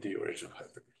in the original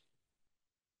hypergraph.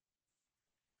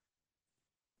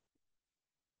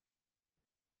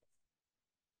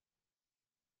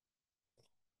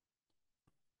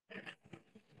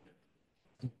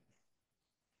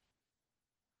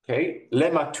 Okay,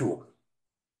 lemma 2.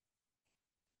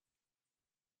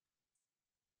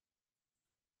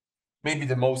 Maybe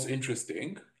the most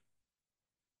interesting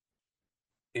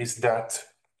is that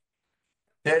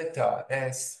delta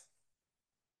S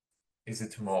is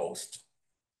at most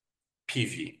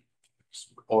PV.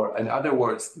 Or in other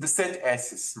words, the set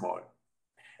S is small.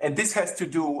 And this has to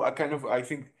do, I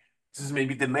think this is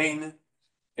maybe the main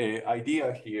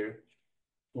idea here.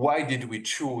 Why did we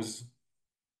choose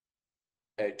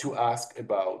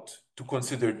to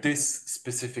consider this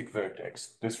specific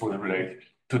vertex? This will relate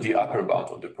to the upper bound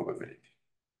of the probability.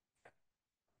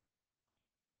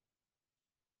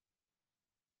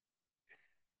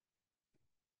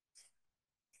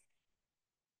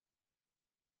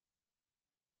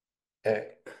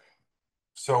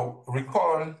 So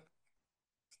recall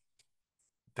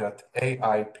that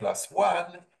AI plus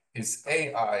 1 is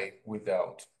AI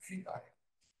without VI.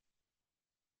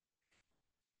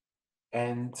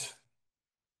 And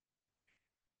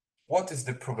what is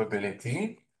the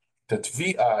probability that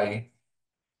VI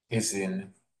is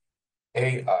in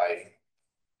AI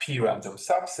P random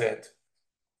subset,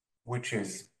 which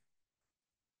is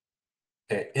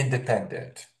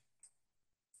independent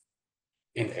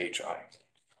in HI?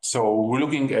 So we're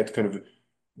looking at kind of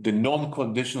the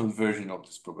non-conditional version of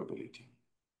this probability.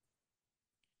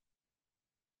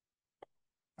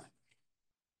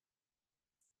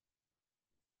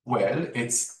 Well,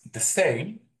 it's the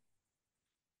same.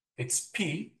 It's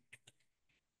P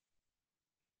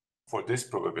for this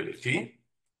probability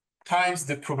times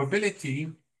the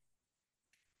probability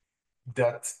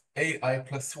that AI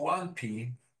plus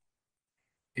 1P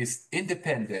is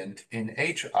independent in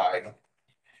HI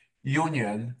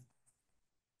union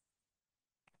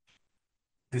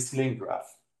this link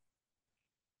graph.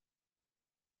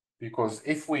 Because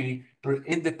if we are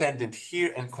independent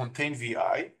here and contain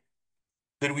VI,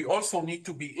 then we also need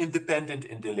to be independent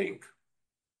in the link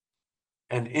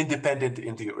and independent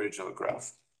in the original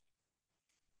graph.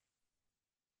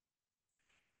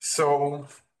 So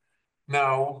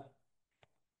now,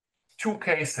 two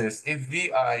cases, if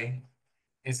VI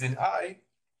is in I,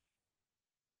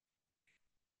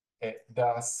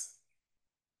 thus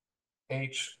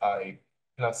HI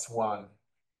plus 1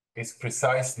 is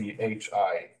precisely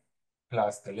HI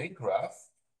plus the link graph,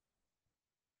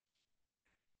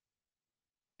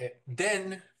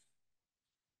 then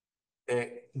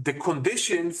the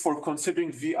condition for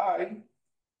considering VI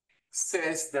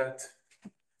says that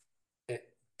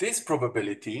this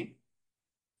probability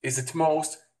is at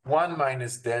most 1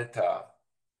 minus delta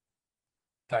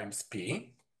times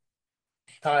P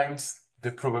times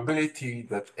the probability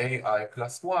that AI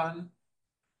plus 1,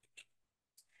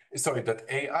 that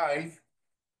AI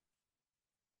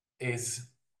is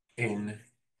in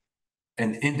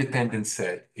an independent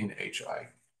set in HI.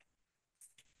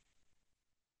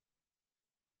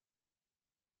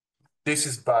 This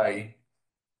is by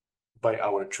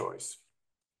our choice.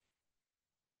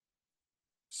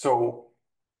 So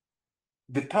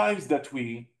the times that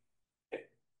we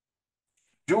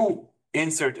do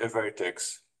insert a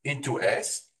vertex into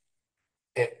S,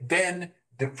 then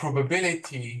the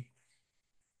probability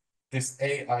this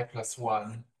AI plus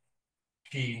 1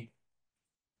 P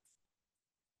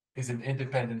is an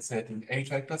independent set in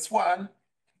HI plus 1,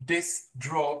 this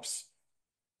drops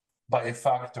by a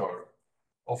factor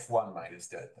of 1 minus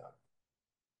delta.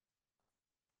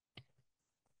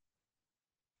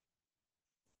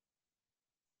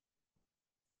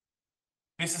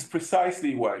 This is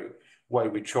precisely why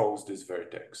we chose this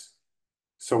vertex.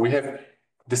 So we have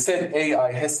the set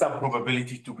AI has some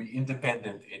probability to be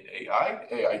independent in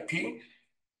AIP,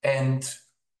 and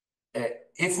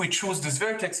if we choose this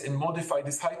vertex and modify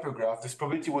this hypergraph, this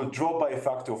probability will drop by a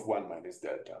factor of 1 minus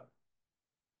delta.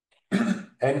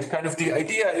 And kind of the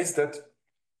idea is that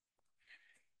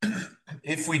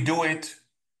if we do it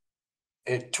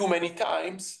too many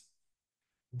times,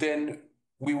 then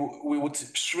we would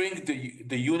shrink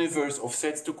the universe of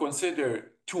sets to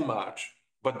consider too much.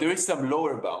 But there is some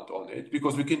lower bound on it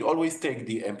because we can always take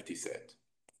the empty set.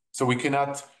 So we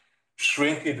cannot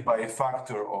shrink it by a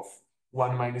factor of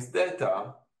 1 minus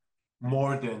delta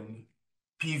more than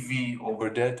PV over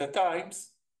delta times,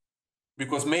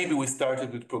 because maybe we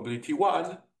started with probability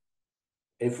 1.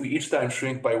 If we each time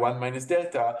shrink by 1 minus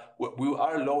delta, we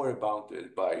are lower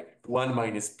bounded by 1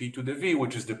 minus P to the V,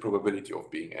 which is the probability of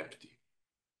being empty.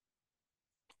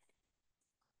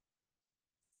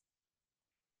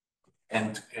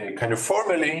 And kind of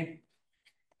formally,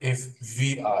 if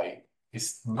VI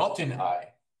is not in I,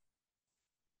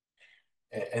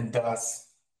 and thus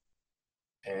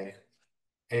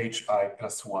HI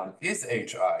plus 1 is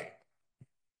HI,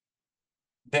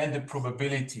 then the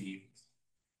probability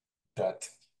that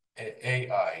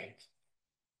AI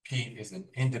P is an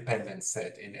independent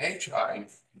set in HI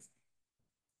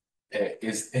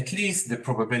is at least the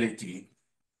probability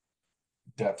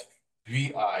that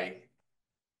VI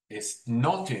is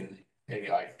not in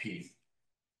AIP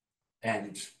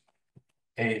and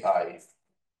AIP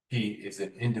is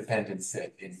an independent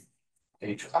set in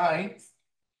HI.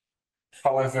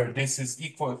 However, this is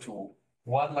equal to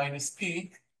 1 minus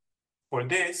P for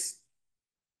this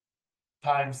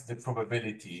times the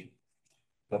probability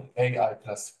that AI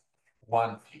plus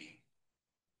 1P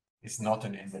is not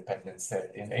an independent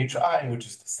set in HI, which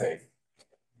is the same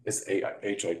as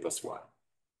HI plus 1.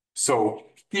 So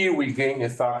here we gain a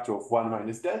factor of 1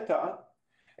 minus delta,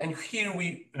 and here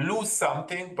we lose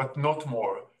something, but not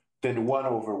more than 1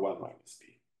 over 1 minus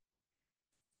P.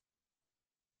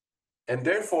 And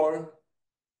therefore,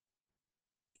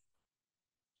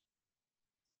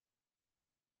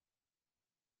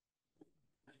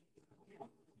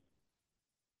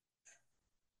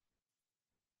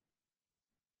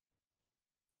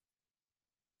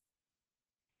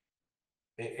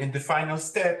 in the final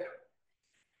step,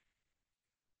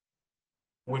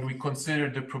 when we consider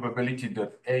the probability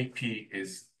that AP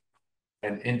is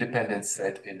an independent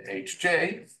set in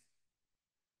HJ,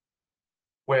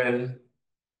 well,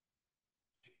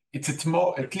 it's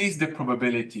at least the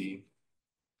probability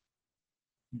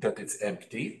that it's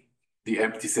empty. The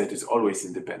empty set is always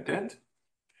independent.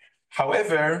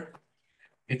 However,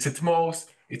 it's at most,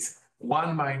 it's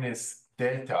 1 minus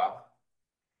delta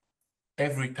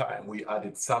every time we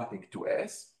added something to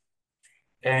S.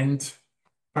 And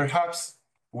perhaps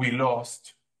we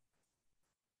lost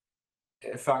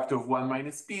a factor of 1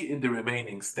 minus P in the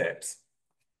remaining steps,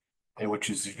 which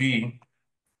is V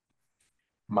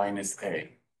minus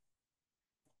A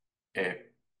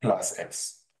plus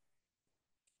S.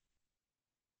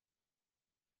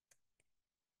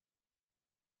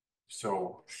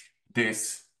 So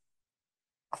this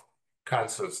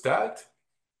cancels that,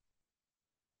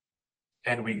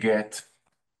 and we get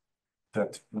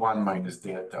that 1 minus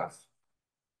delta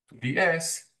to the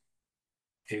S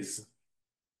is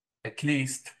at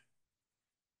least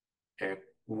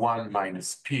 1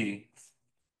 minus P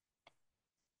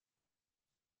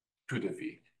to the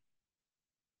V.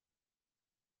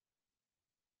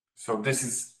 So this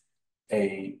is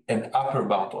an upper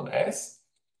bound on S.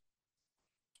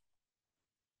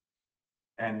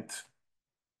 And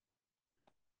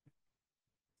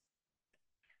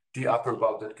the upper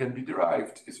bound that can be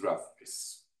derived is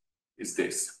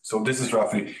this. So this is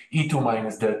roughly E2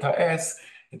 minus delta S.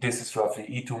 This is roughly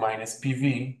E2 minus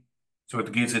PV. So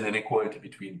it gives an inequality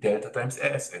between delta times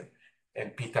S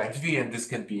and P times V. And this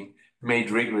can be made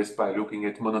rigorous by looking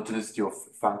at monotonicity of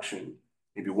function,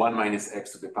 maybe 1 minus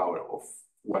x to the power of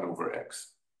 1 over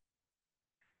x.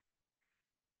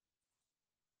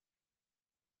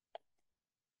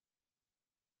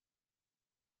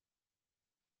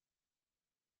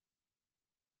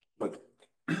 But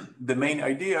the main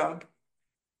idea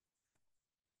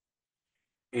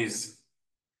is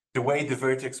the way the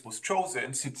vertex was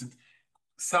chosen, since it's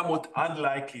somewhat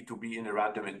unlikely to be in a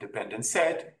random independent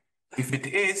set. If it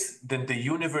is, then the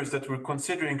universe that we're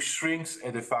considering shrinks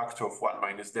at a factor of 1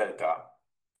 minus delta.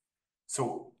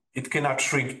 So it cannot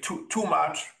shrink too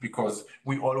much because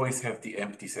we always have the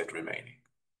empty set remaining.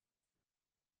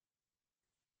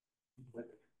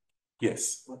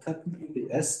 Yes. What happened to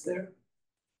the S there?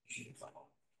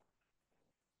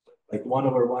 Like 1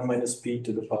 over 1 minus p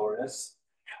to the power s?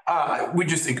 We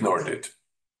just ignored it.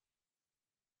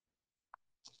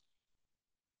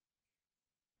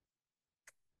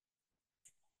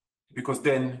 Because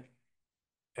then,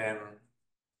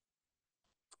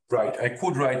 right, I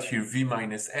could write here v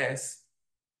minus s,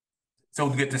 so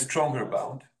to get a stronger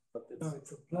bound. No,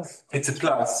 it's a plus. It's a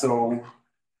plus, so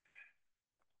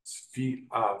it's v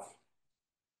of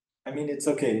I mean, it's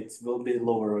okay, it will be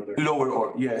lower order. lower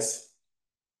order, yes.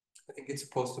 I think it's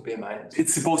supposed to be a minus.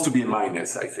 It's supposed to be a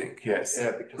minus, I think, yes.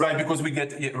 Yeah, because Right, because we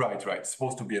get, yeah, right, it's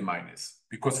supposed to be a minus.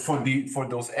 Because for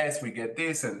those s, we get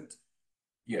this, and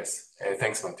yes,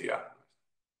 thanks, Mattia.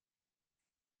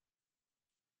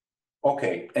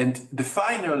 Okay, and the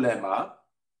final lemma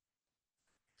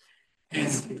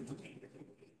is,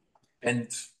 and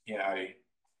yeah,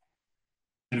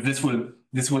 this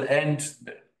will end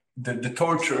the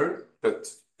torture that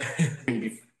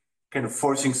maybe kind of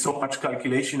forcing so much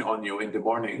calculation on you in the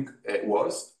morning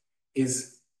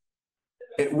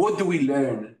what do we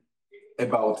learn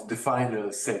about the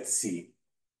final set C?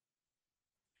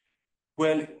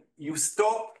 Well, you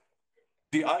stop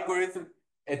the algorithm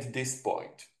at this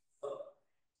point.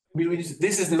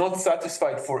 This is not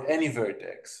satisfied for any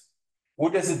vertex.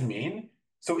 What does it mean?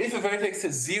 So if a vertex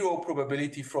has 0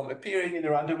 probability from appearing in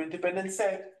a random independent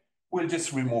set, we'll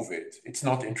just remove it. It's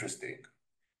not interesting.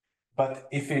 But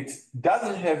if it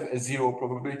doesn't have a 0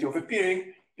 probability of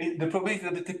appearing, the probability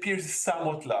that it appears is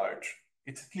somewhat large.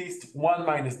 It's at least 1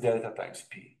 minus delta times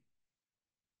p.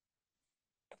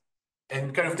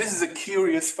 And kind of this is a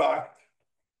curious fact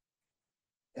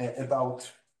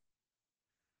about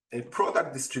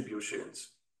product distributions.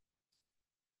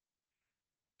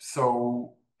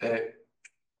 So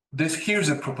here's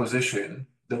a proposition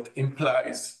that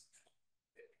implies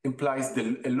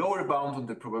a lower bound on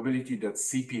the probability that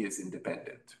CP is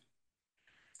independent.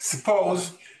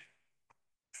 Suppose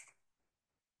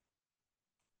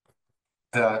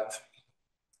that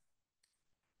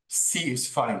C is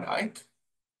finite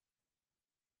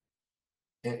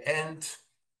and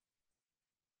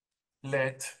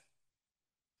let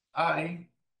I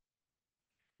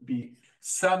be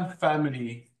some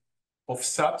family of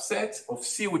subsets of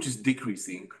C which is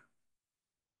decreasing,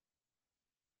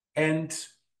 and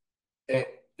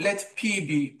let P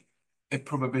be a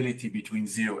probability between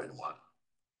 0 and 1.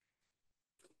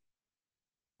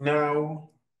 Now,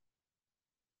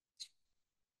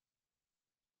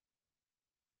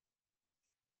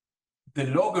 the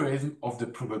logarithm of the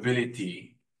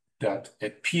probability that a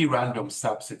P random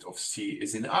subset of C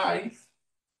is in I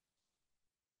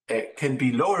can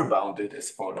be lower bounded as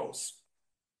follows.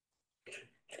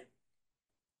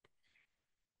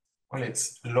 Well,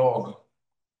 it's log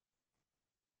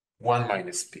 1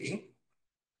 minus P.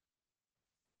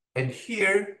 And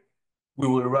here we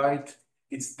will write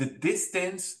it's the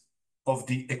distance of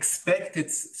the expected,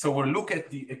 so we'll look at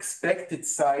the expected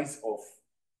size of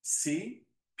C,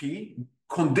 P,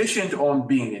 conditioned on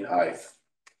being in I.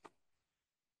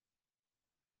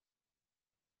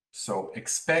 So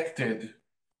expected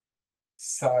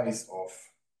size of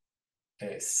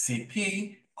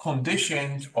CP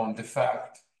conditioned on the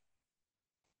fact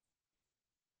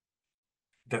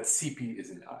that CP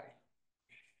is in I.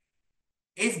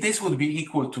 If this would be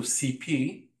equal to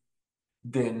CP,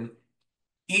 then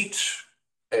each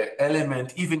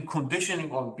element, even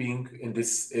conditioning on being in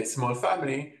this small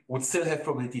family, would still have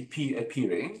probability P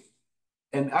appearing.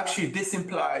 And actually, this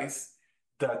implies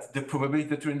that the probability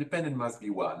that you're independent must be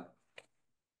 1.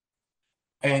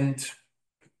 And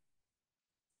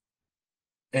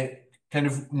kind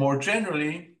of more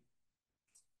generally,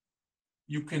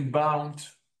 you can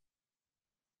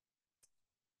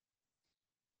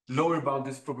lower bound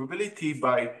this probability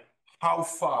by how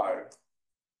far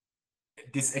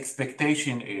this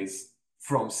expectation is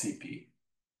from CP.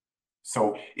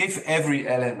 So if every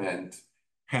element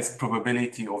has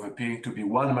probability of appearing to be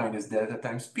 1 minus delta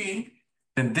times P,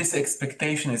 then this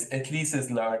expectation is at least as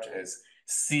large as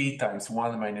C times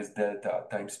 1 minus delta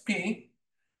times P.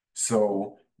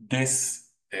 So this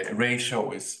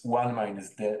ratio is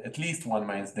at least 1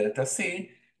 minus delta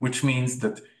C, which means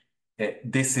that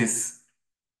this is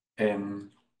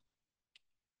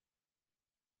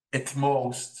at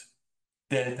most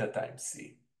delta times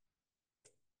C.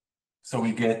 So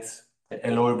we get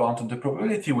a lower bound of the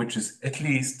probability, which is at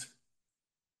least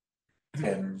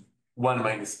 1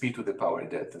 minus p to the power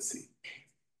delta C.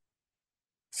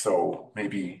 So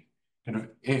maybe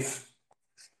if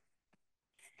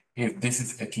this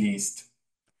is at least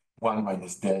 1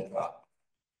 minus delta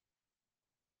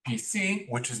PC,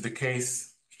 which is the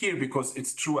case here because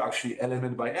it's true actually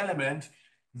element by element,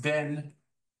 then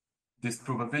this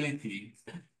probability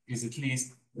is at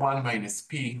least 1 minus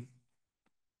p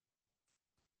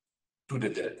to the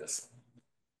deltas.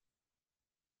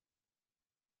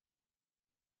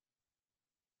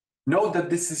 Note that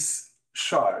this is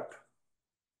sharp.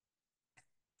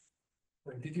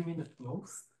 Wait, did you mean at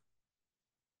most?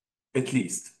 At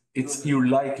least. You're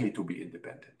likely to be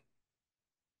independent.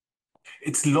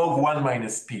 It's log 1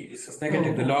 minus p. It's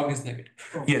negative, the log is negative.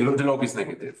 Yeah, the log is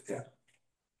negative, yeah.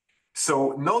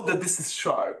 So note that this is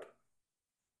sharp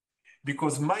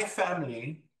because my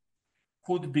family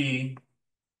could be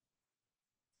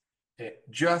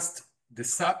just the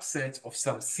subset of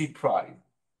some C prime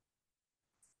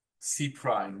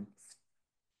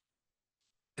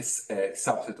is a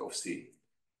subset of C.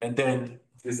 And then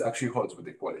this actually holds with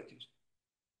equalities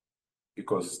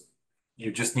because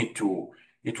you just need to,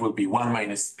 it will be 1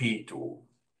 minus p to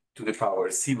the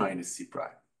power C minus C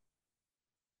prime.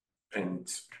 And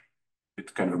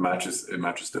it kind of matches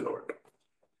the lower.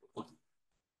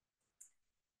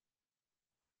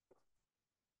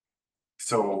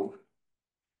 So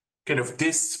kind of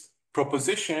this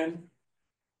proposition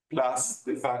plus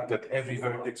the fact that every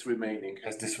vertex remaining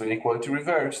has this inequality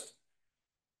reversed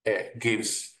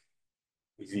gives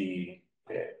the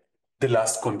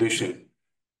last condition,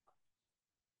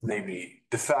 namely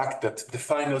the fact that the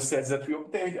final sets that we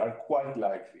obtain are quite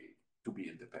likely to be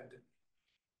independent.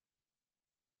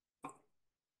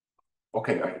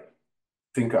 Okay, I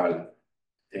think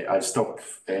I'll stop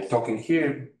talking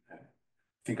here. I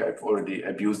think I've already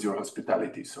abused your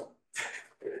hospitality, so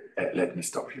let me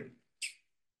stop here.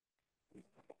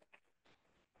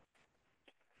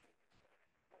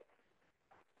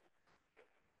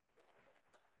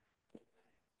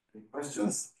 Any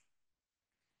questions?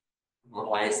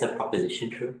 Why is the proposition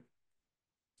true?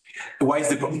 Why is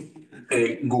the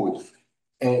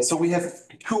good? So we have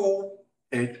two,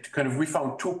 we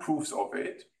found two proofs of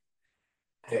it.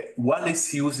 One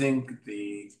is using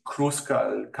the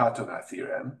Kruskal-Katona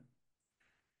theorem.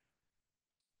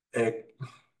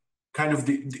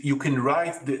 You can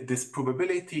write this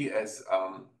probability as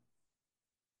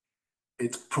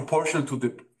it's proportional to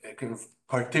the kind of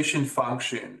partition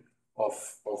function of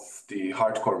the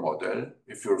hardcore model,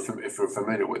 if you're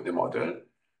familiar with the model.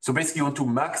 So basically you want to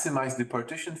maximize the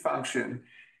partition function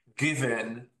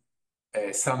given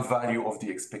some value of the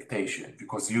expectation,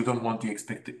 because you don't want the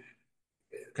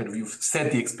you've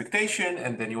set the expectation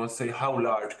and then you want to say how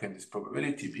large can this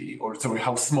probability be, or sorry,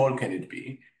 how small can it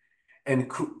be? And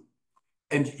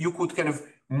you could kind of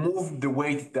move the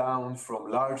weight down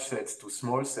from large sets to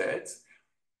small sets.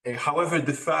 However,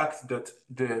 the fact that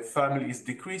the family is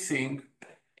decreasing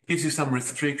gives you some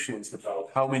restrictions about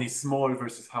how many small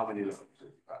versus how many large sets you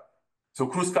have. So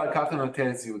Kruskal-Katona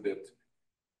tells you that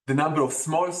the number of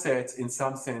small sets, in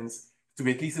some sense, to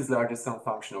be at least as large as some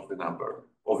function of the number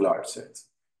of large sets.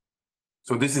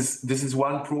 So this is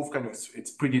one proof,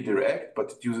 it's pretty direct,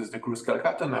 but it uses the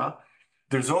Kruskal-Katona.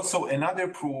 There's also another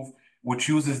proof which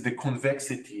uses the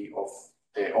convexity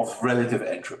of relative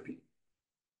entropy.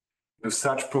 With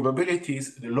such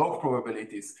probabilities, the log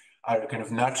probabilities are kind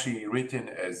of naturally written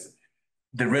as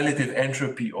the relative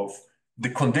entropy of the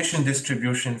condition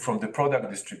distribution from the product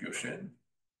distribution.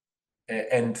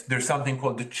 And there's something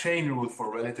called the chain rule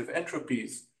for relative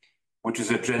entropies, which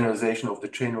is a generalization of the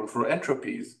chain rule for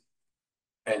entropies.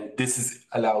 And this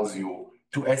allows you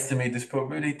to estimate this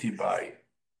probability by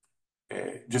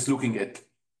just looking at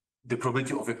the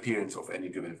probability of appearance of any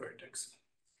given vertex.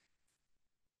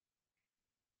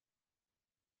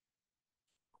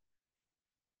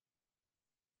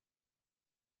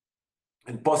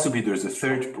 And possibly there's a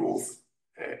third proof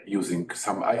using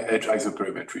some edge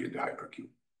isoperimetry in the hypercube.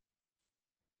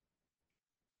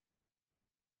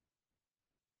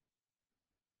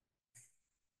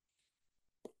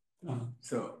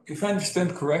 So if I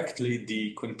understand correctly,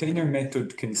 the container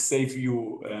method can save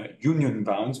you union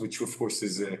bounds, which of course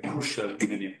is crucial in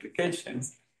many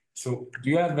applications. So do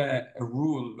you have a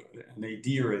rule, an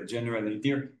idea, a general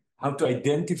idea, how to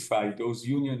identify those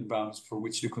union bounds for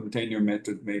which the container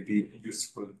method may be a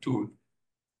useful tool?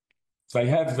 So I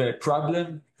have a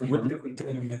problem with the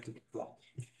container method applied.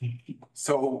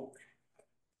 So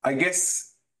I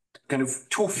guess kind of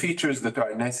two features that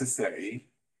are necessary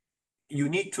you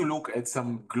need to look at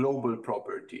some global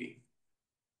property.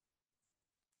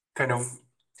 Kind of,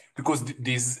 because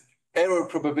these error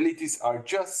probabilities are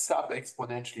just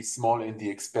sub-exponentially small in the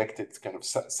expected kind of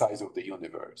size of the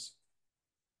universe.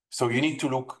 So you need to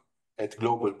look at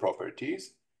global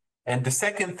properties. And the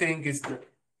second thing is that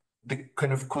the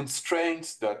kind of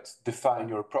constraints that define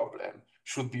your problem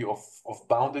should be of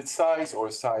bounded size or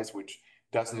a size which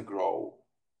doesn't grow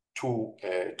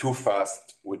too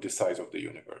fast with the size of the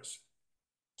universe.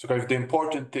 So kind of the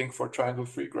important thing for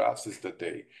triangle-free graphs is that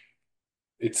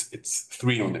it's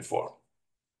 3 uniform.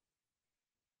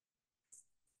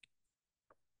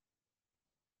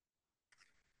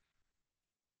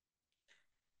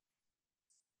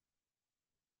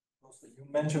 Also, you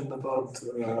mentioned about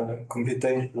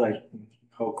computation, like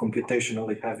how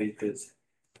computationally heavy it is.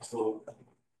 So,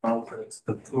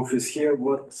 the proof is here.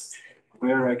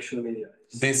 Where actually?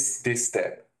 This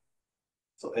step.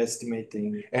 So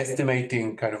estimating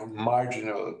Kind of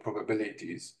marginal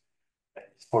probabilities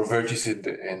for vertices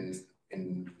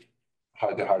in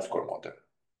the hardcore model.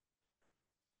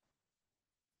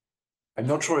 I'm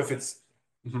not sure if it's.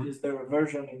 Is there a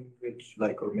version in which,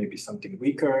 like, or maybe something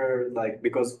weaker, like,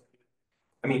 because,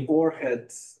 I mean, or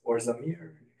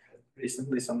Zamir had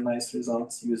recently some nice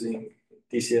results using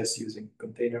TCS using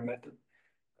container method.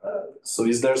 So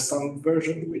is there some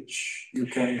version which you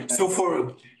can? So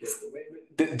for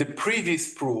the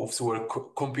previous proofs were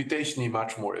computationally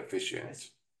much more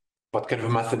efficient, but kind of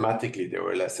mathematically they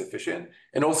were less efficient.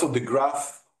 And also the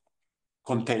graph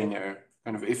container,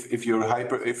 kind of if your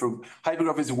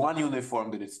hypergraph is one uniform,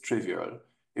 then it's trivial.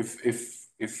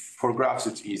 If for graphs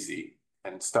it's easy,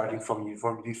 and starting from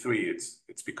uniformity 3,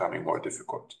 it's becoming more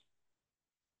difficult.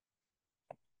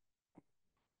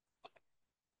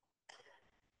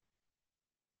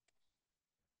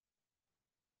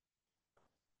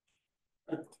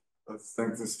 Let's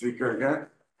thank the speaker again.